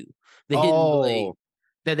that to. The hidden blade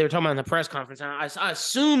that they were talking about in the press conference. I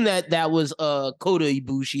assume that was Kota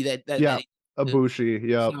Ibushi Ibushi,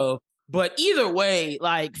 yeah. So, but either way,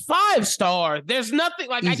 like 5-star. There's nothing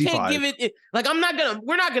like Easy I can't 5. give it. Like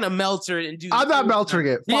we're not gonna Meltzer it and do. I'm not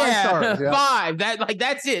Meltering it. 5 stars. Yeah. 5.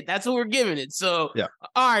 That's it. That's what we're giving it. So yeah.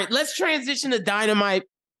 All right, let's transition to Dynamite.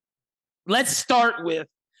 Let's start with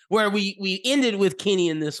where we ended with Kenny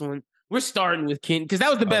in this one. We're starting with Kenny because that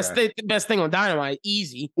was the best thing on Dynamite.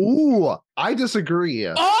 Easy. Ooh, I disagree.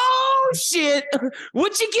 Oh shit!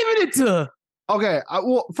 What you giving it to? Okay,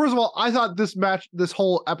 well, first of all, I thought this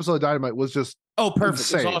whole episode of Dynamite was just perfect.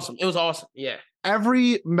 Insane. It was awesome. It was awesome. Yeah.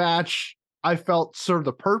 Every match I felt served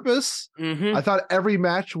a purpose. I thought every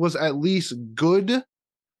match was at least good.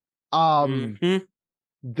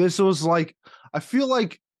 This was like, I feel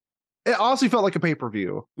like it honestly felt like a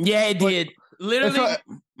pay-per-view. Yeah, it did. Literally,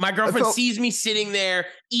 my girlfriend sees me sitting there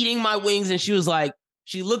eating my wings, and she was like,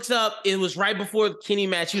 she looks up. It was right before the Kenny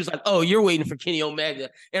match. She was like, "Oh, you're waiting for Kenny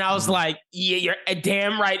Omega," and I was like, "Yeah, you're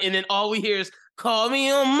damn right." And then all we hear is, "Call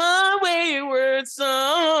me on my wayward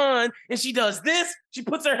son," and she does this. She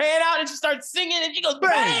puts her hand out and she starts singing, and she goes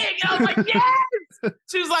bang, and I was like, "Yes!"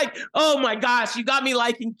 She was like, "Oh my gosh, you got me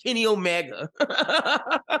liking Kenny Omega."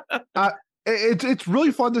 It's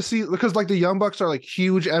really fun to see because like the Young Bucks are like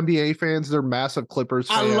huge NBA fans. They're massive Clippers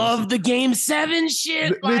fans. I love the Game 7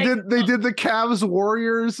 shit. They did the Cavs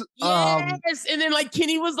Warriors. Yes, and then like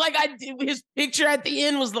Kenny was like, his picture at the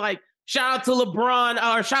end was like, shout out to LeBron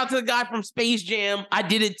or shout out to the guy from Space Jam. I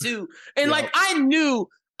did it too, and like I knew.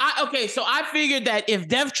 So I figured that if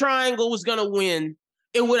Death Triangle was gonna win,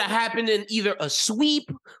 it would have happened in either a sweep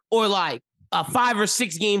or like a 5 or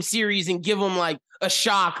 6 game series and give them like a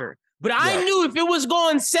shocker. But I knew if it was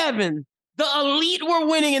going 7, the Elite were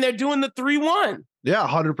winning and they're doing the 3-1. Yeah,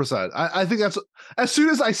 100%. I think that's as soon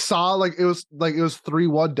as I saw like it was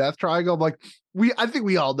 3-1 Death Triangle, I'm like, I think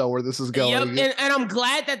we all know where this is going. Yep. And I'm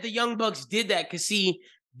glad that the Young Bucks did that because see,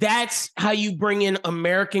 that's how you bring in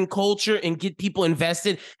American culture and get people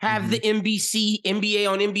invested. Have the NBA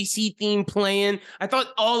on NBC theme playing. I thought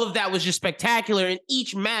all of that was just spectacular. And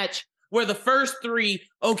each match where the first 3,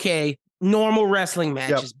 normal wrestling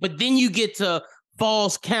matches, but then you get to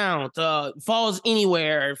Falls Count, Falls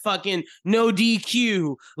Anywhere, fucking no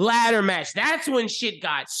DQ, ladder match. That's when shit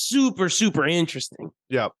got super, super interesting.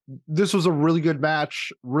 Yeah, this was a really good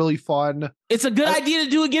match, really fun. It's a good idea to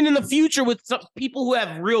do again in the future with some people who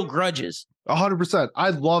have real grudges. 100%.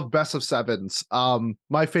 I love best of 7s.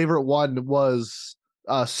 My favorite one was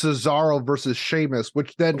Cesaro versus Sheamus,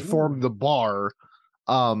 which then formed the Bar.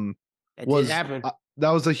 That did happen.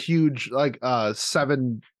 a huge like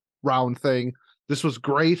 7-round thing. This was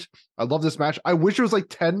great. I love this match. I wish it was like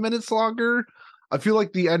 10 minutes longer. I feel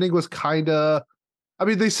like the ending was kind of, I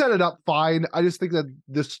mean, they set it up fine. I just think that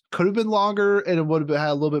this could have been longer and it would have had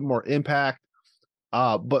a little bit more impact.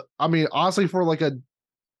 But I mean, honestly, for like a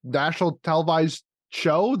national televised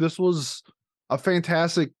show, this was a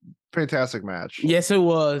fantastic match. Yes, it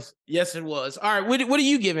was. All right, what are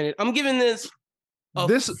you giving it? I'm giving this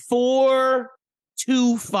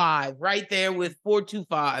 4.25 right there with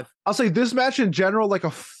 4.25. I'll say this match in general, like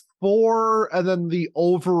a 4, and then the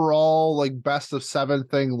overall like best of 7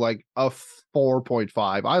 thing, like a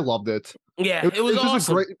 4.5. I loved it. Yeah, it was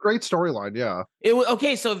awesome. A great storyline. Yeah. It was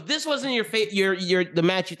okay. So if this wasn't your the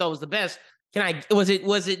match you thought was the best, was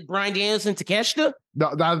it Bryan Danielson Takeshita?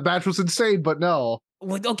 No, that match was insane, but no.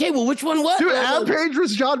 Okay, well, which one was? Dude, Adam Page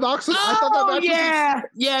versus Jon Moxley. I thought that match was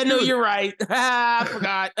yeah. No, you're right. I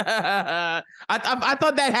forgot. I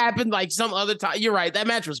thought that happened like some other time. You're right. That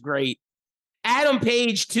match was great. Adam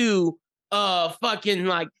Page too. Fucking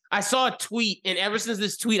like I saw a tweet, and ever since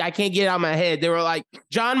this tweet, I can't get it out of my head. They were like,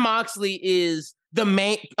 Jon Moxley is a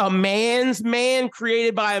man's man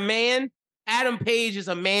created by a man. Adam Page is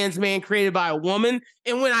a man's man created by a woman.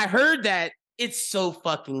 And when I heard that, it's so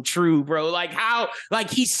fucking true, bro. Like how,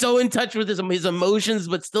 like he's so in touch with his emotions,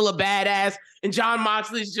 but still a badass. And Jon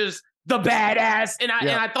Moxley's just the badass. And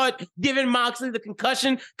I thought giving Moxley the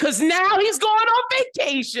concussion, because now he's going on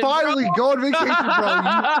vacation. Finally, go on vacation, bro.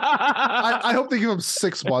 I hope they give him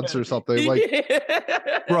 6 months or something.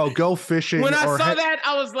 Like, bro, go fishing. When I saw that,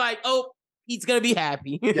 I was like, oh, he's gonna be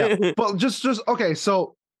happy. Yeah, but just okay.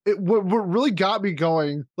 So what really got me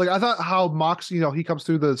going, like I thought how Mox, he comes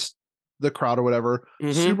through the crowd or whatever,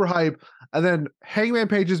 super hype, and then Hangman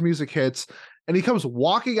Page's music hits, and he comes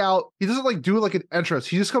walking out. He doesn't like do like an entrance.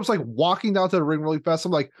 He just comes like walking down to the ring really fast.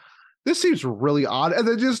 I'm like, this seems really odd, and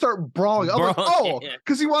then just start brawling. I'm like, oh,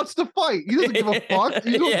 because he wants to fight. He doesn't give a fuck.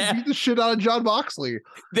 He wants to beat the shit out of Jon Moxley.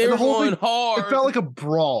 They're going hard. It felt like a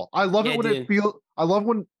brawl. I love it when I love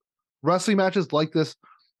when wrestling matches like this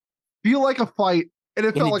feel like a fight. And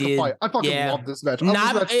it felt like a fight. I fucking love this match.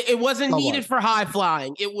 It wasn't needed for high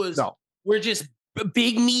flying. It was we're just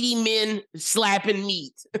big meaty men slapping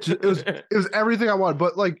meat. It was everything I wanted.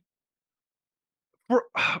 But like, I love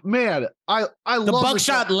the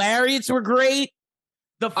buckshot lariats were great.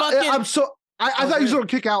 The fucking I thought he was gonna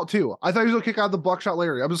kick out too. I thought he was gonna kick out the buckshot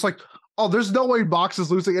lariat. I'm just like, oh, there's no way Mox is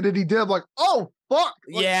losing, and then he did. I'm like, oh fuck.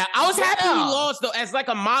 Like, yeah, I was happy he lost though. As like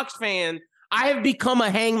a Mox fan, I have become a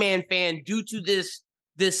Hangman fan due to this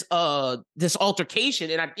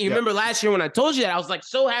altercation. And you remember last year when I told you that, I was like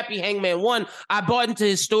so happy Hangman won. I bought into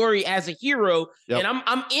his story as a hero, and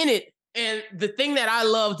I'm in it. And the thing that I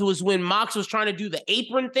loved was when Mox was trying to do the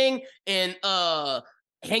apron thing, and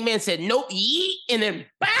Hangman said nope, yeet, and then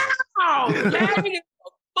bow. Fuck,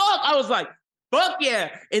 I was like, fuck yeah.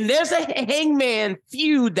 And there's a Hangman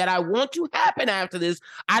feud that I want to happen after this.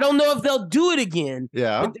 I don't know if they'll do it again.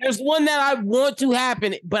 Yeah. But there's one that I want to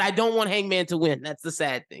happen, but I don't want Hangman to win. That's the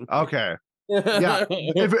sad thing. Okay. Yeah.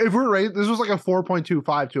 if we're right, this was like a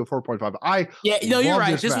 4.25 to a 4.5. You're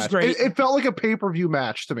right. This was great. It felt like a pay-per-view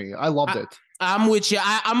match to me. I loved it. I'm with you.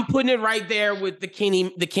 I'm putting it right there with the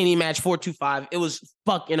Kenny match, 4.25. It was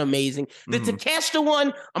fucking amazing. The Takeshita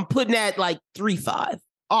one, I'm putting at like 3.5.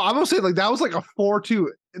 Oh, I'm gonna say like that was like a 4.2.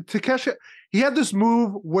 Takeshita, he had this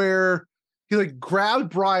move where he like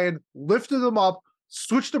grabbed Bryan, lifted him up,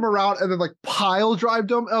 switched him around, and then like pile drived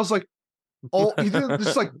him. And I was like, oh, he did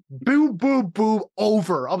this like boom, boom, boom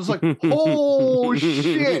over. I was like, oh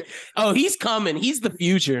shit. Oh, he's coming. He's the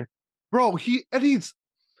future, bro. He's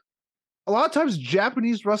a lot of times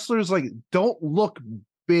Japanese wrestlers like don't look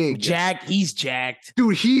big. He's jacked,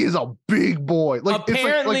 dude. He is a big boy. Like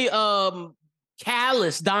apparently, Don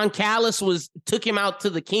Callis took him out to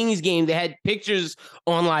the Kings game. They had pictures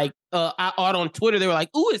on out on Twitter. They were like,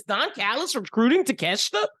 "Ooh, is Don Callis recruiting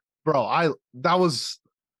Takeshita?" Bro, that was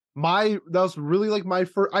really like my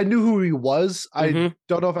first. I knew who he was. I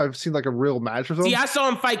don't know if I've seen like a real match or something. See, I saw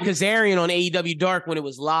him fight Kazarian on AEW Dark when it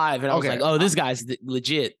was live, and I was like, "Oh, this guy's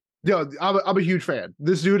legit." Yeah, I'm a huge fan.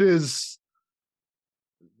 This dude is.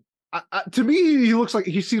 To me,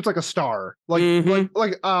 he seems like a star. Like I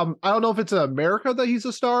don't know if it's in America that he's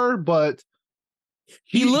a star, but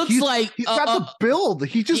he looks like he's got the build.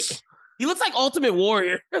 He looks like Ultimate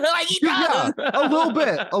Warrior. Like he does. A little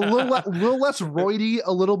bit, a little less roidy,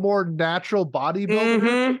 a little more natural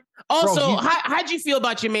bodybuilder. Also, how'd you feel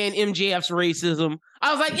about your man MJF's racism?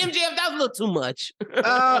 I was like, MJF, that was a little too much.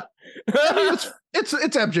 I mean, it's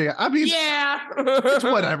MJF. I mean, yeah, it's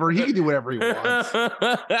whatever. He can do whatever he wants.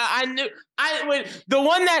 The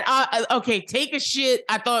one that take a shit.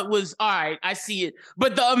 I thought was all right. I see it,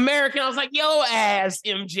 but the American, I was like, yo, ass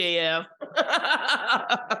MJF.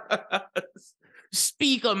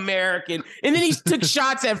 Speak American. And then he took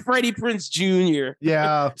shots at Freddie Prinze Jr.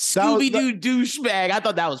 Yeah. Scooby-Doo douchebag. I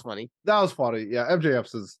thought that was funny. That was funny. Yeah,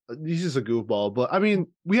 he's just a goofball. But I mean,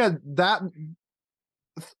 we had that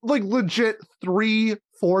like legit 3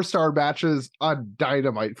 4-star matches on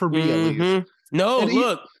Dynamite for me at least. No, and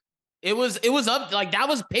look, it was up, like that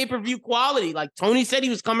was pay-per-view quality. Like Tony said he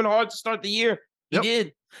was coming hard to start the year. He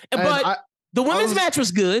did. But the women's match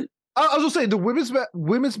was good. I was gonna say the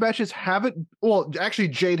women's matches haven't. Well, actually,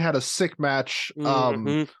 Jade had a sick match a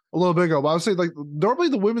little bit ago. But I would say like normally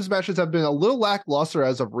the women's matches have been a little lackluster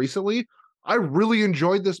as of recently. I really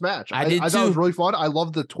enjoyed this match. I thought it was really fun. I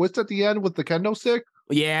loved the twist at the end with the kendo stick.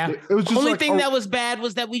 Yeah, it was just only thing that was bad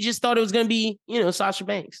was that we just thought it was gonna be Sasha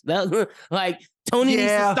Banks. That like Tony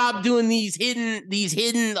needs to stop doing these hidden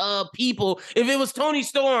people. If it was Tony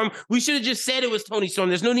Storm, we should have just said it was Tony Storm.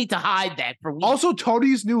 There's no need to hide that for weeks. Also,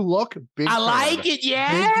 Tony's new look. I like it.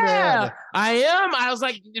 Yeah, I am. I was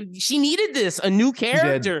like, she needed this, a new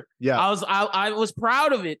character. Yeah, I was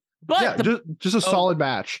proud of it. But just a solid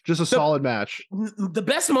match. Just a solid match. The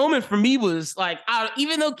best moment for me was like,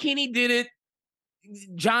 even though Kenny did it,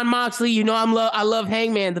 John Moxley, I love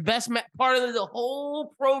Hangman. The best part of the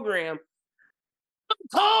whole program.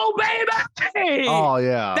 Cole, baby! Oh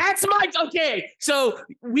yeah, that's okay. So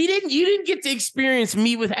you didn't get to experience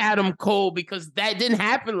me with Adam Cole because that didn't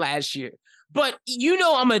happen last year. But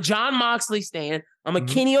I'm a John Moxley stan. I'm a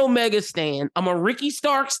Kenny Omega stan. I'm a Ricky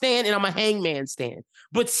Stark stan, and I'm a Hangman stan.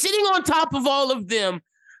 But sitting on top of all of them,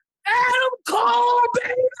 Adam Cole,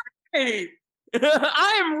 baby!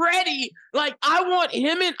 I am ready. Like I want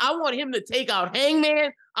him to take out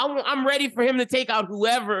Hangman. I'm ready for him to take out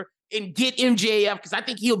whoever and get MJF because I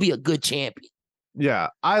think he'll be a good champion. Yeah,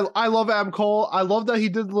 I love Adam Cole. I love that he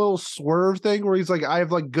did the little swerve thing where he's like, I have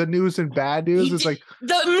like good news and bad news. It's like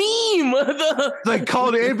the meme, like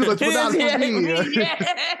call the ambulance, but not for me. Yeah,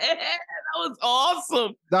 that was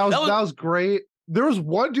awesome. That was great. There was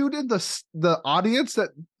one dude in the audience that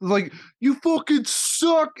like, you fucking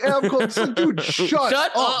suck, Adam Cole. It's like, dude, shut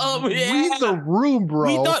up. Read the room,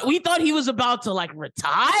 bro. We thought he was about to like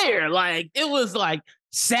retire. Like it was like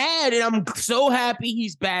sad, and I'm so happy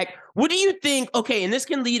he's back. What do you think? Okay, and this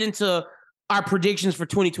can lead into our predictions for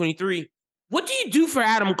 2023. What do you do for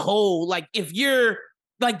Adam Cole? Like, if you're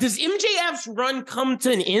like, does MJF's run come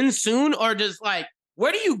to an end soon, or does like,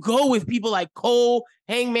 where do you go with people like Cole,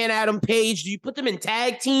 Hangman, Adam Page? Do you put them in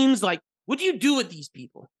tag teams? Like, what do you do with these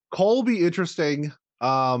people? Cole will be interesting.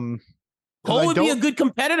 Cole would be a good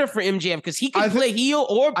competitor for MJF because he can play heel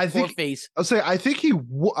or face. I'll say I think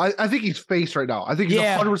he's face right now. I think he's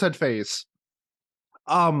 100% face.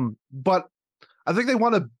 But I think they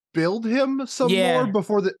want to build him some more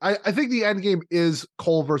before I think the end game is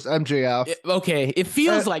Cole versus MJF. It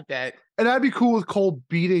feels like that. And I'd be cool with Cole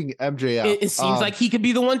beating MJF. It seems like he could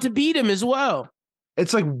be the one to beat him as well.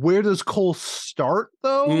 It's like, where does Cole start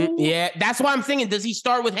though? Yeah, that's why I'm thinking. Does he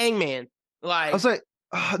start with Hangman? Like, I was like,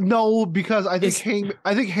 no, because I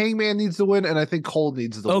think Hangman needs to win, and I think Cole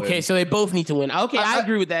needs to win. Okay, so they both need to win. Okay, I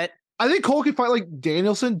agree with that. I think Cole can fight like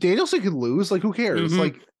Danielson. Danielson can lose. Like, who cares?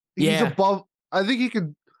 Like, he's above. I think he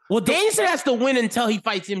could. Well, Danielson has to win until he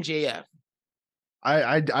fights MJF.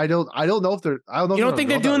 I don't know if they're. I don't know. You don't think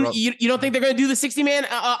they're doing? You don't think they're going to do the 60-man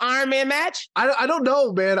Iron Man match? I don't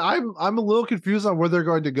know, man. I'm a little confused on where they're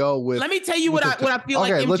going to go with. Let me tell you what I feel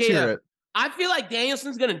like. MJF. Let's hear it. I feel like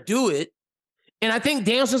Danielson's going to do it. And I think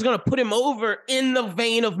Danielson's going to put him over in the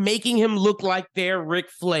vein of making him look like their Ric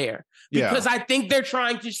Flair. Because I think they're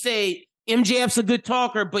trying to say MJF's a good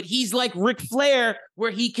talker, but he's like Ric Flair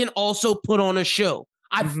where he can also put on a show.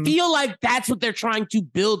 I feel like that's what they're trying to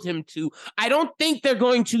build him to. I don't think they're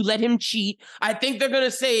going to let him cheat. I think they're going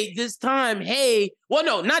to say this time, hey, well,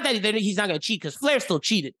 no, not that he's not going to cheat because Flair still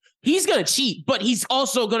cheated. He's going to cheat, but he's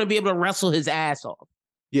also going to be able to wrestle his ass off.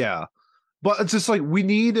 Yeah. But it's just like we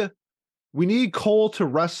need Cole to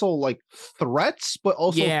wrestle like threats, but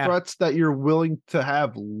also threats that you're willing to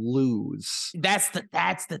have lose. That's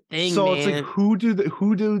the thing. So man. It's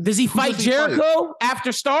like does he fight Jericho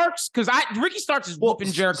after Starks? Because Ricky Starks is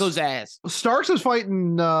whooping Jericho's ass. Starks is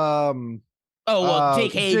fighting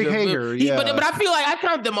Jake Hager. Jake Hager, but I feel like I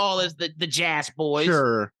count them all as the Jazz boys.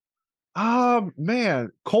 Sure.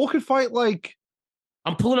 Man, Cole could fight like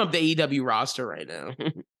I'm pulling up the AEW roster right now.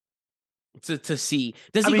 to see.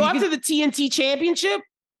 Does he go after the TNT Championship?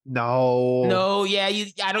 No, yeah, you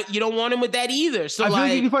don't want him with that either. So I feel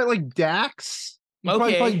like you can fight like Dax. You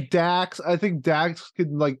probably fight Dax. I think Dax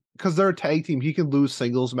could because they're a tag team. He can lose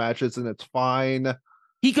singles matches and it's fine.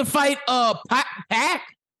 He could fight Pac,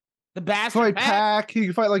 the bastard Pac. He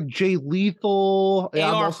could fight like Jay Lethal,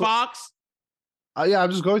 AR Fox. Yeah, I'm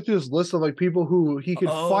just going through this list of like people who he could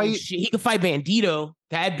fight. He could fight Bandito.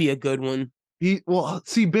 That'd be a good one.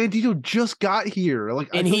 Bandito just got here,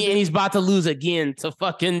 and he's about to lose again to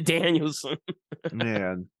fucking Danielson.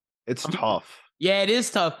 Man, it's tough. Yeah, it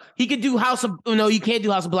is tough. He could do No, you can't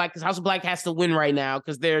do House of Black because House of Black has to win right now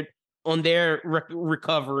because they're on their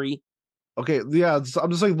recovery. Okay, yeah,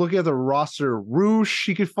 I'm just like looking at the roster. Roosh,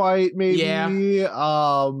 he could fight maybe. Yeah.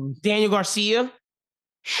 Daniel Garcia.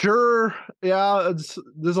 Sure. Yeah,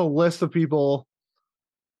 there's a list of people.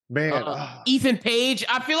 Man, Ethan Page.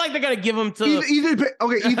 I feel like they're gonna give him to Ethan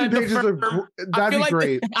Page is that'd be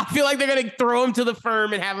great. I feel like they're gonna throw him to the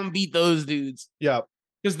firm and have him beat those dudes. Yeah,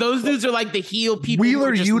 because those dudes are like the heel people.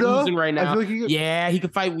 Wheeler Yuta right now. Like he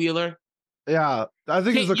could fight Wheeler. Yeah, I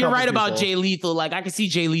think you're right about Jay Lethal. Like I can see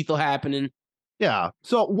Jay Lethal happening. Yeah,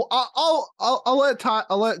 so I'll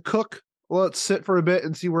let Cook. Let's sit for a bit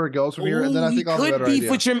and see where it goes from here, and then I think I'll have a better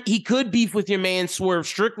idea. He could beef with your man Swerve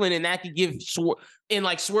Strickland, and that could give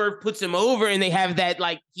Swerve puts him over, and they have that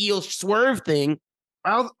like heel Swerve thing.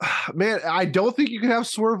 I don't think you can have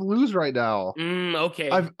Swerve lose right now. Okay.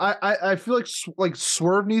 I feel like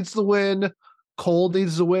Swerve needs to win, Cole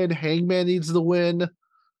needs to win, Hangman needs to win.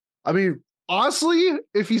 I mean, honestly,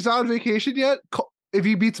 if he's not on vacation yet. If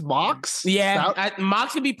he beats Mox,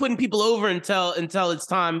 Mox could be putting people over until it's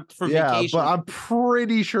time for vacation. But I'm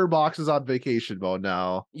pretty sure Mox is on vacation mode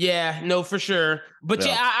now. Yeah, no, for sure. But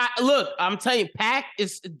look, I'm telling you, Pac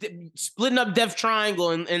is splitting up Death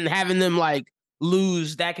Triangle and having them like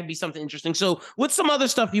lose. That could be something interesting. So, what's some other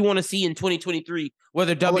stuff you want to see in 2023,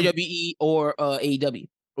 whether WWE or AEW?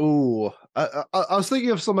 Ooh, I was thinking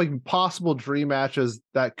of some like possible dream matches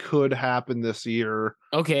that could happen this year.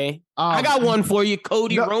 Okay, I got one for you,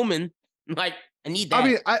 Cody Roman. Like, I need that. I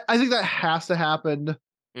mean, I think that has to happen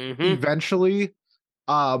eventually.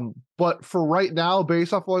 But for right now,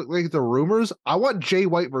 based off like the rumors, I want Jay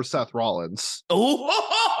White versus Seth Rollins.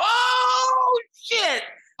 Oh shit!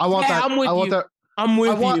 I want that. I'm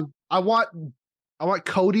with you. I want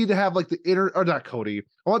Cody to have like not Cody.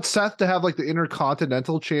 I want Seth to have like the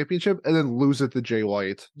Intercontinental Championship and then lose it to Jay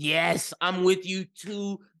White. Yes, I'm with you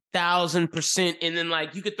 2,000%. And then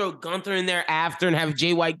like you could throw Gunther in there after and have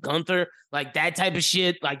Jay White Gunther, like that type of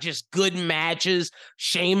shit, like just good matches.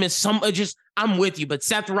 Sheamus, I'm with you. But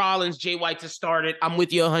Seth Rollins, Jay White to start it. I'm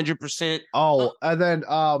with you 100%. Oh, and then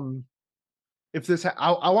if this,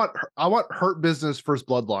 I want Hurt Business versus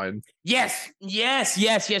Bloodline. Yes.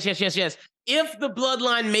 If the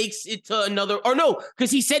Bloodline makes it to another, or no, because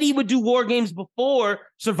he said he would do War Games before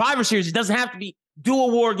Survivor Series. It doesn't have to be dual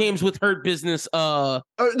War Games with Hurt Business. Not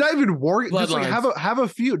even War. Just like have a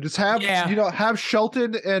feud. Just have have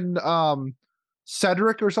Shelton and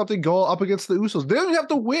Cedric or something go up against the Usos. They don't have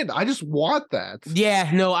to win. I just want that. Yeah,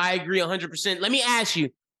 no, I agree 100%. Let me ask you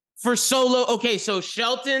for Solo. Okay, so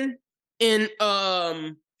Shelton and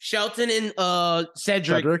Cedric.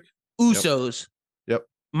 Usos. Yep.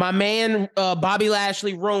 My man, Bobby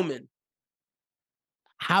Lashley, Roman.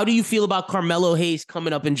 How do you feel about Carmelo Hayes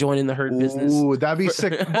coming up and joining the Hurt Business? Ooh, that'd be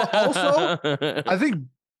sick. But also,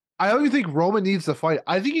 I don't even think Roman needs to fight.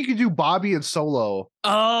 I think you could do Bobby and Solo.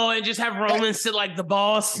 Oh, and just have Roman sit like the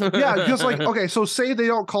boss. Yeah, just like, okay, so say they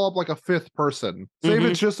don't call up like a fifth person. Say if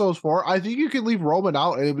it's just those four. I think you could leave Roman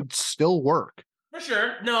out and it would still work. For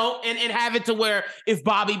sure. No, and have it to where if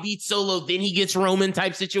Bobby beats Solo, then he gets Roman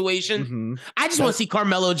type situation. I just want to see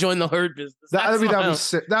Carmelo join the Hurt Business. That'd be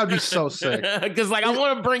sick. That would be so sick. Because like I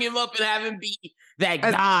want to bring him up and have him be that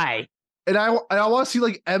guy. And I want to see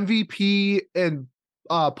like MVP and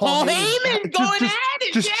Paul Heyman going at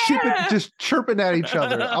it. Just chirping at each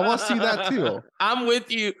other. I want to see that too. I'm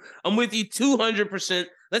with you 200%.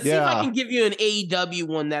 Let's see if I can give you an AEW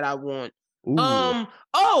one that I want. Ooh.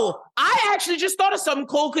 I actually just thought of something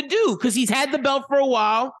Cole could do because he's had the belt for a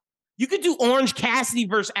while. You could do Orange Cassidy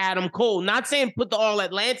versus Adam Cole. Not saying put the All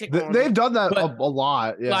Atlantic on. They've done that a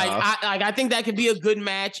lot. Yeah. I think that could be a good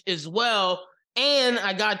match as well. And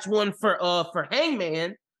I got one for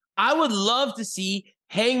Hangman. I would love to see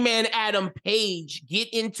Hangman Adam Page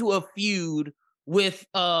get into a feud with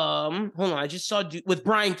hold on, I just saw with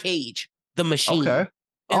Brian Cage, the Machine. Okay.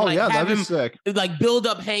 And that'd be sick. Like build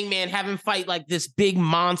up Hangman, have him fight like this big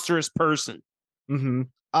monstrous person. If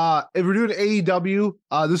we're doing AEW,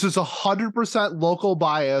 this is 100% local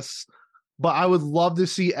bias. but I would love to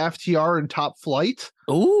see FTR in Top Flight.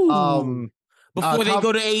 Ooh. Before they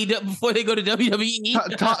go to AEW, before they go to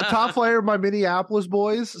WWE. Top Flight are my Minneapolis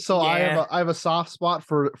boys, so I have a soft spot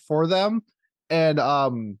for them.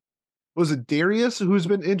 And was it Darius who's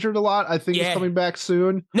been injured a lot? I think he's coming back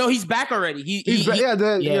soon. No, he's back already.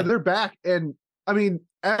 They're back. And I mean,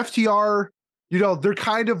 FTR, they're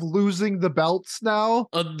kind of losing the belts now.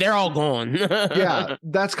 They're all gone. Yeah,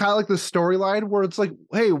 that's kind of like the storyline where it's like,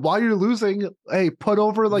 hey, while you're losing, hey, put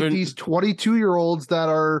over like these 22-year-olds that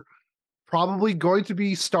are probably going to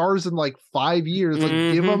be stars in like 5 years. Like,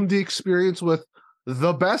 give them the experience with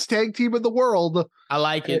the best tag team in the world. I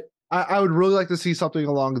like it. I would really like to see something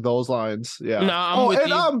along those lines. Yeah. No, I'm with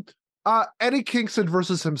you. Eddie Kingston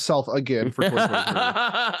versus himself again for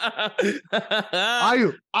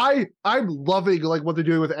 2023. I'm loving like what they're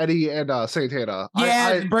doing with Eddie and Santana.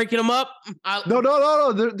 Yeah, breaking them up.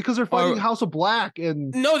 No, because they're fighting House of Black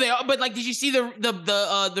and no, they are. But like, did you see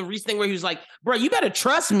the recent thing where he was like, "Bro, you better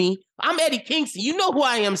trust me. I'm Eddie Kingston. You know who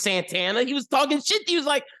I am, Santana." He was talking shit. He was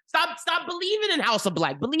like, "Stop believing in House of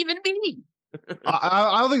Black. Believe in me."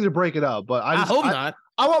 I don't think they're breaking up, but I hope not.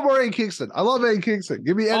 I want more Eddie Kingston. I love Eddie Kingston.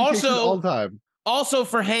 Give me Eddie Kingston all the time. Also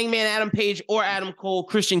for Hangman Adam Page or Adam Cole,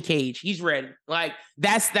 Christian Cage. He's ready. Like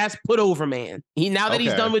that's put over, man. He's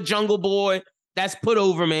done with Jungle Boy. That's put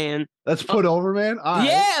over, man. That's put over, man.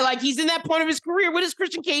 Yeah, like he's in that point of his career. What does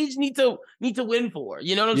Christian Cage need to win for?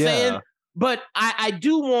 You know what I'm saying? But I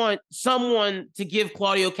do want someone to give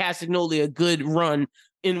Claudio Castagnoli a good run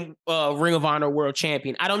in Ring of Honor World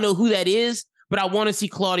Champion. I don't know who that is, but I want to see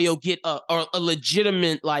Claudio get a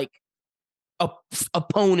legitimate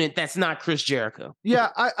opponent that's not Chris Jericho. Yeah,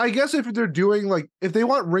 I guess if they're doing if they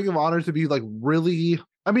want Ring of Honor to be really,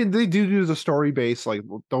 I mean, they do the story base,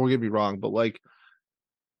 don't get me wrong, but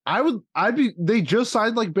they just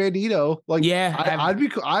signed Bandito.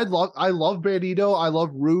 I love Bandito. I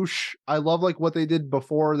love Roosh. I love what they did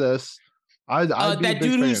before this. That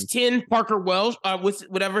dude who's 10, Parker Welsh,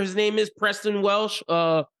 whatever his name is, Preston Welsh.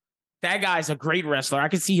 That guy's a great wrestler. I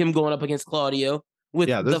could see him going up against Claudio with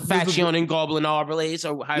the Faction and Ingobernables,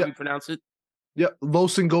 or however you pronounce it. Yeah,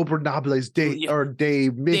 Los Ingobernables de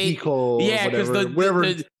Mexico. Yeah, because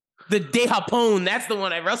the De Japón, that's the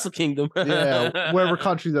one at Wrestle Kingdom. Yeah, whatever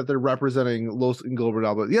country that they're representing, Los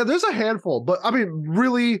Ingobernables. Yeah, there's a handful, but I mean,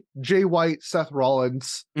 really, Jay White, Seth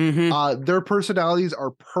Rollins, their personalities are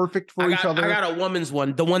perfect for each other. I got a woman's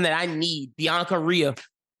one, the one that I need, Bianca Rhea.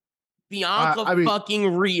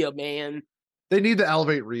 Fucking Rhea, man. They need to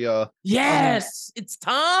elevate Rhea. Yes, it's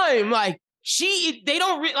time. They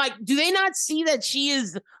don't do they not see that she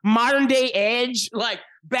is modern day Edge,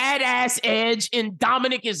 badass Edge, and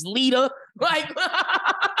Dominic is Lita?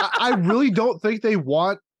 I really don't think they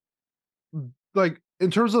want,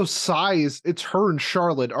 in terms of size, it's her and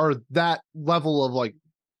Charlotte are that level of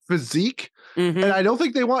physique. And I don't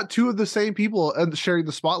think they want two of the same people and sharing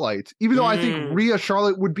the spotlight, even though I think Rhea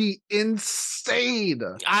Charlotte would be insane.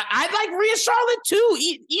 I like Rhea Charlotte too.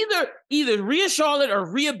 Either Rhea Charlotte or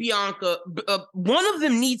Rhea Bianca. One of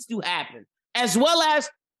them needs to happen, as well as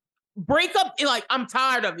break up. I'm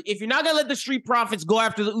tired of it. If you're not gonna let the Street Profits go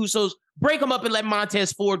after the Usos, break them up and let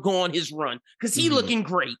Montez Ford go on his run, because he's looking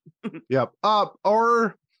great. Yep.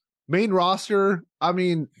 Our main roster. I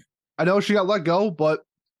mean, I know she got let go, but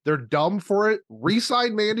they're dumb for it.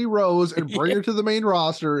 Re-sign Mandy Rose and bring her to the main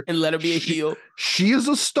roster and let her be a heel. She is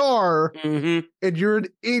a star, and you're an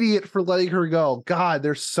idiot for letting her go. God,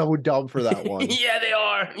 they're so dumb for that one. Yeah, they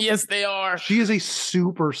are. Yes, they are. She is a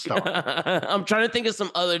superstar. I'm trying to think of some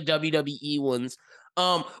other WWE ones.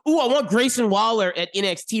 I want Grayson Waller at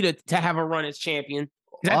NXT to have a run as champion.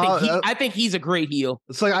 I think he's a great heel.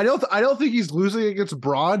 It's I don't think he's losing against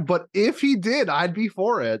Braun, but if he did, I'd be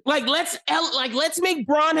for it. Let's make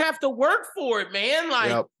Braun have to work for it, man.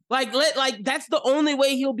 That's the only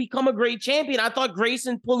way he'll become a great champion. I thought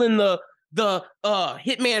Grayson pulling the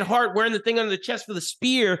Hitman Hart, wearing the thing under the chest for the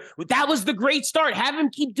spear, that was the great start. Have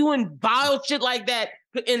him keep doing vile shit like that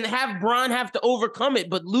and have Braun have to overcome it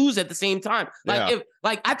but lose at the same time. I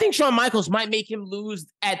think Shawn Michaels might make him lose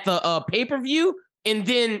at the pay-per-view and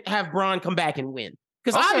then have Braun come back and win.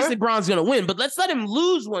 Because obviously Braun's going to win, but let's let him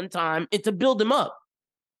lose one time to build him up.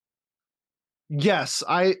 Yes,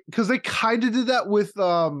 because they kind of did that with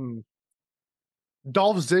Dolph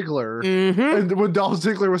Ziggler. And when Dolph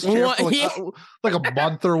Ziggler was champion for a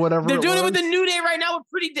month or whatever. They're doing it with the New Day right now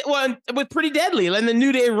with Pretty Deadly. Letting the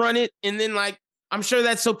New Day run it, and then I'm sure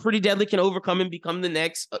that's so Pretty Deadly can overcome and become the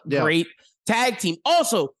next great tag team.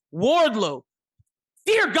 Also, Wardlow.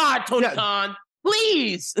 Dear God, Tony Khan.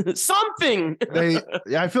 Please, something.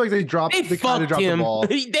 I feel like they kind of dropped the ball.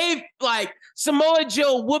 Samoa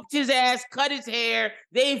Joe whooped his ass, cut his hair.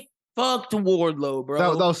 They fucked Wardlow, bro.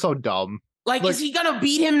 That was so dumb. Like, is he gonna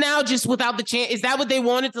beat him now just without the chance? Is that what they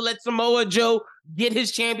wanted, to let Samoa Joe get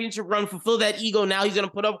his championship run, fulfill that ego? Now he's gonna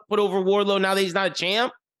put over Wardlow now that he's not a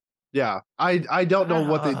champ. Yeah, I don't know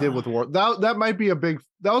what they did with Wardlow. That might be that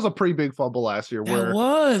was a pretty big fumble last year.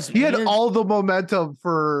 He had all the momentum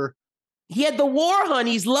for. He had the war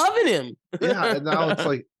honeys loving him. Yeah, and now it's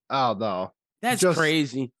like, oh no, that's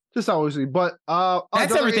crazy. Just obviously, but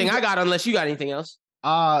that's everything I got. Unless you got anything else.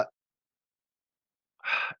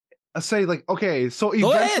 I say, like, okay, so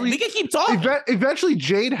go ahead. We can keep talking. Eventually,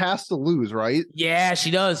 Jade has to lose, right? Yeah,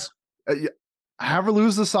 she does. Have her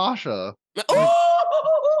lose to Sasha. Oh,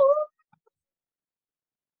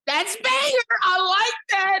 that's banger. I like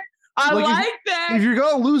that. I like that. If you're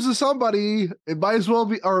gonna lose to somebody, it might as well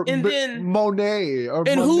be Monet.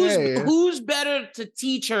 Who's better to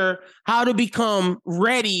teach her how to become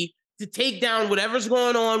ready to take down whatever's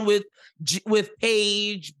going on with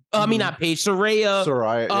Paige. I mean, not Paige, Saraya,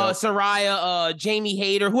 Jamie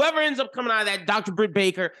Hayter, whoever ends up coming out of that, Dr. Britt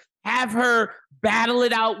Baker, have her battle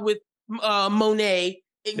it out with Monet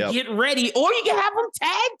and get ready, or you can have them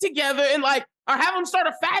tag together and or have them start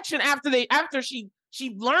a faction after she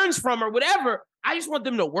learns from her, whatever. I just want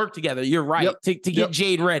them to work together. You're right, to get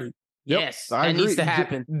Jade ready. Yes, that needs to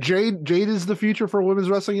happen. Jade is the future for women's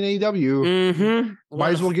wrestling in AEW. Mm-hmm.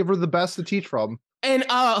 Might as well give her the best to teach from. And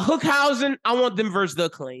Hookhausen, I want them versus the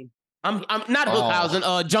Acclaim. I'm not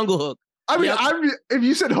Hookhausen, Jungle Hook. I mean, if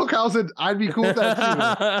you said Hookhausen, I'd be cool with that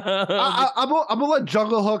too. I'm gonna let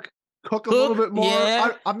Jungle Hook cook a little bit more. Yeah.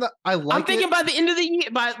 I'm thinking by the end of the year,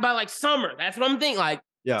 by like summer. That's what I'm thinking. Like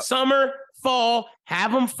summer, fall,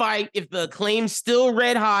 have them fight. If the Acclaim's still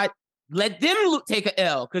red hot, let them take a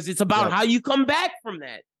L, because it's about how you come back from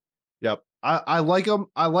that. Yep, I like them.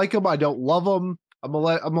 I don't love them. I'm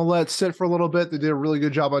gonna let it sit for a little bit. They did a really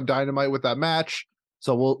good job on Dynamite with that match,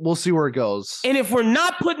 so we'll see where it goes. And if we're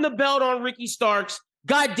not putting the belt on Ricky Starks,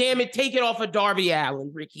 God damn it, take it off of Darby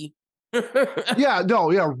Allin, Ricky.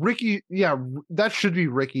 Ricky. Yeah, that should be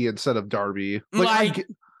Ricky instead of Darby.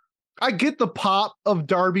 I get the pop of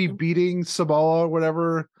Darby beating Samoa or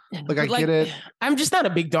whatever. I get it. I'm just not a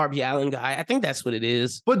big Darby Allin guy. I think that's what it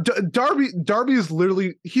is. But Darby is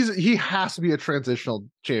literally he has to be a transitional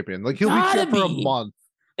champion. Like, he'll be champ for a month.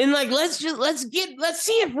 And let's see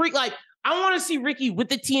if Rick, I want to see Ricky with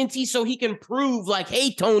the TNT so he can prove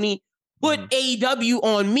hey, Tony, put AEW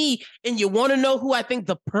on me. And you want to know who I think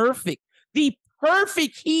the perfect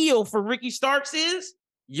heel for Ricky Starks is?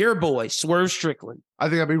 Your boy, Swerve Strickland. I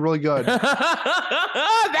think that'd be really good.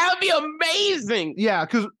 That would be amazing. Yeah,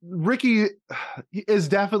 because Ricky is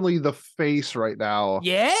definitely the face right now.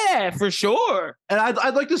 Yeah, for sure. And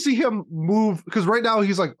I'd like to see him move, because right now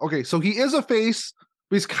he's like, okay, so he is a face,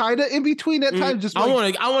 but he's kind of in between at times. Just I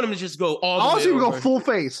want him to just go all the way. I want to see him go full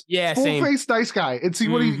face. Yeah, full face, nice guy, and see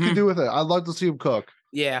what he can do with it. I'd love to see him cook.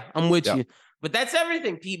 Yeah, I'm with you. But that's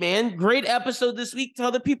everything, Pete, man. Great episode this week.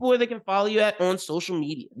 Tell the people where they can follow you on social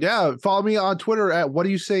media. Yeah, follow me on Twitter at What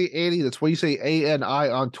Do You Say, Annie? That's What You Say,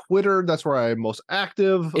 ANI on Twitter. That's where I'm most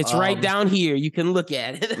active. It's right down here. You can look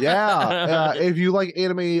at it. If you like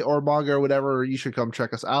anime or manga or whatever, you should come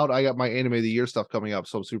check us out. I got my Anime of the Year stuff coming up,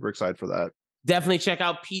 so I'm super excited for that. Definitely check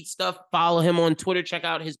out Pete's stuff. Follow him on Twitter. Check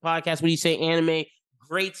out his podcast, What Do You Say, Anime?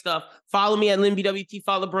 Great stuff. Follow me at LinBWT.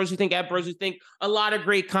 Follow Bros Who Think at Bros Who Think. A lot of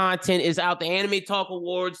great content is out. The Anime Talk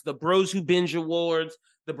Awards, the Bros Who Binge Awards,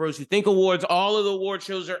 the Bros Who Think Awards. All of the award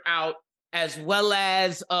shows are out, as well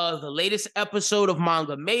as the latest episode of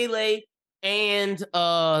Manga Melee and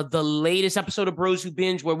the latest episode of Bros Who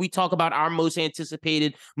Binge, where we talk about our most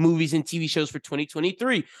anticipated movies and TV shows for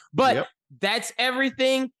 2023. But that's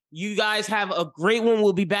everything. You guys have a great one.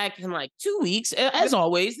 We'll be back in 2 weeks, as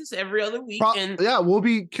always. This is every other week. We'll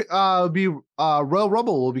be Royal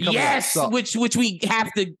Rumble will be coming. Yes, up, so. which we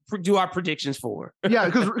have to do our predictions for. Yeah,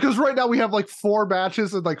 because right now we have 4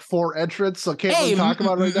 matches and 4 entrants, so can't really talk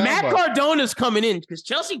about it right now. Matt Cardona's coming in because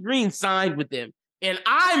Chelsea Green signed with them, and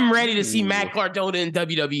I'm ready to see Matt Cardona in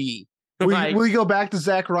WWE. Will you go back to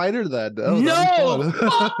Zack Ryder then? No,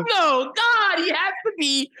 fuck no, God, he has to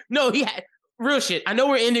be. No, he had. Real shit. I know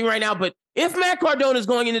we're ending right now, but if Matt Cardona is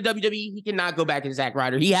going into WWE, he cannot go back as Zack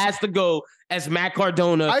Ryder. He has to go as Matt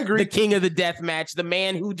Cardona, I agree. The king of the death match, the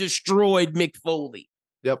man who destroyed Mick Foley.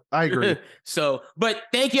 Yep, I agree. But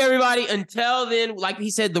thank you, everybody. Until then, like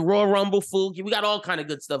he said, the Royal Rumble, we got all kind of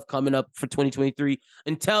good stuff coming up for 2023.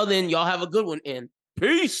 Until then, y'all have a good one, and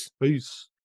peace. Peace.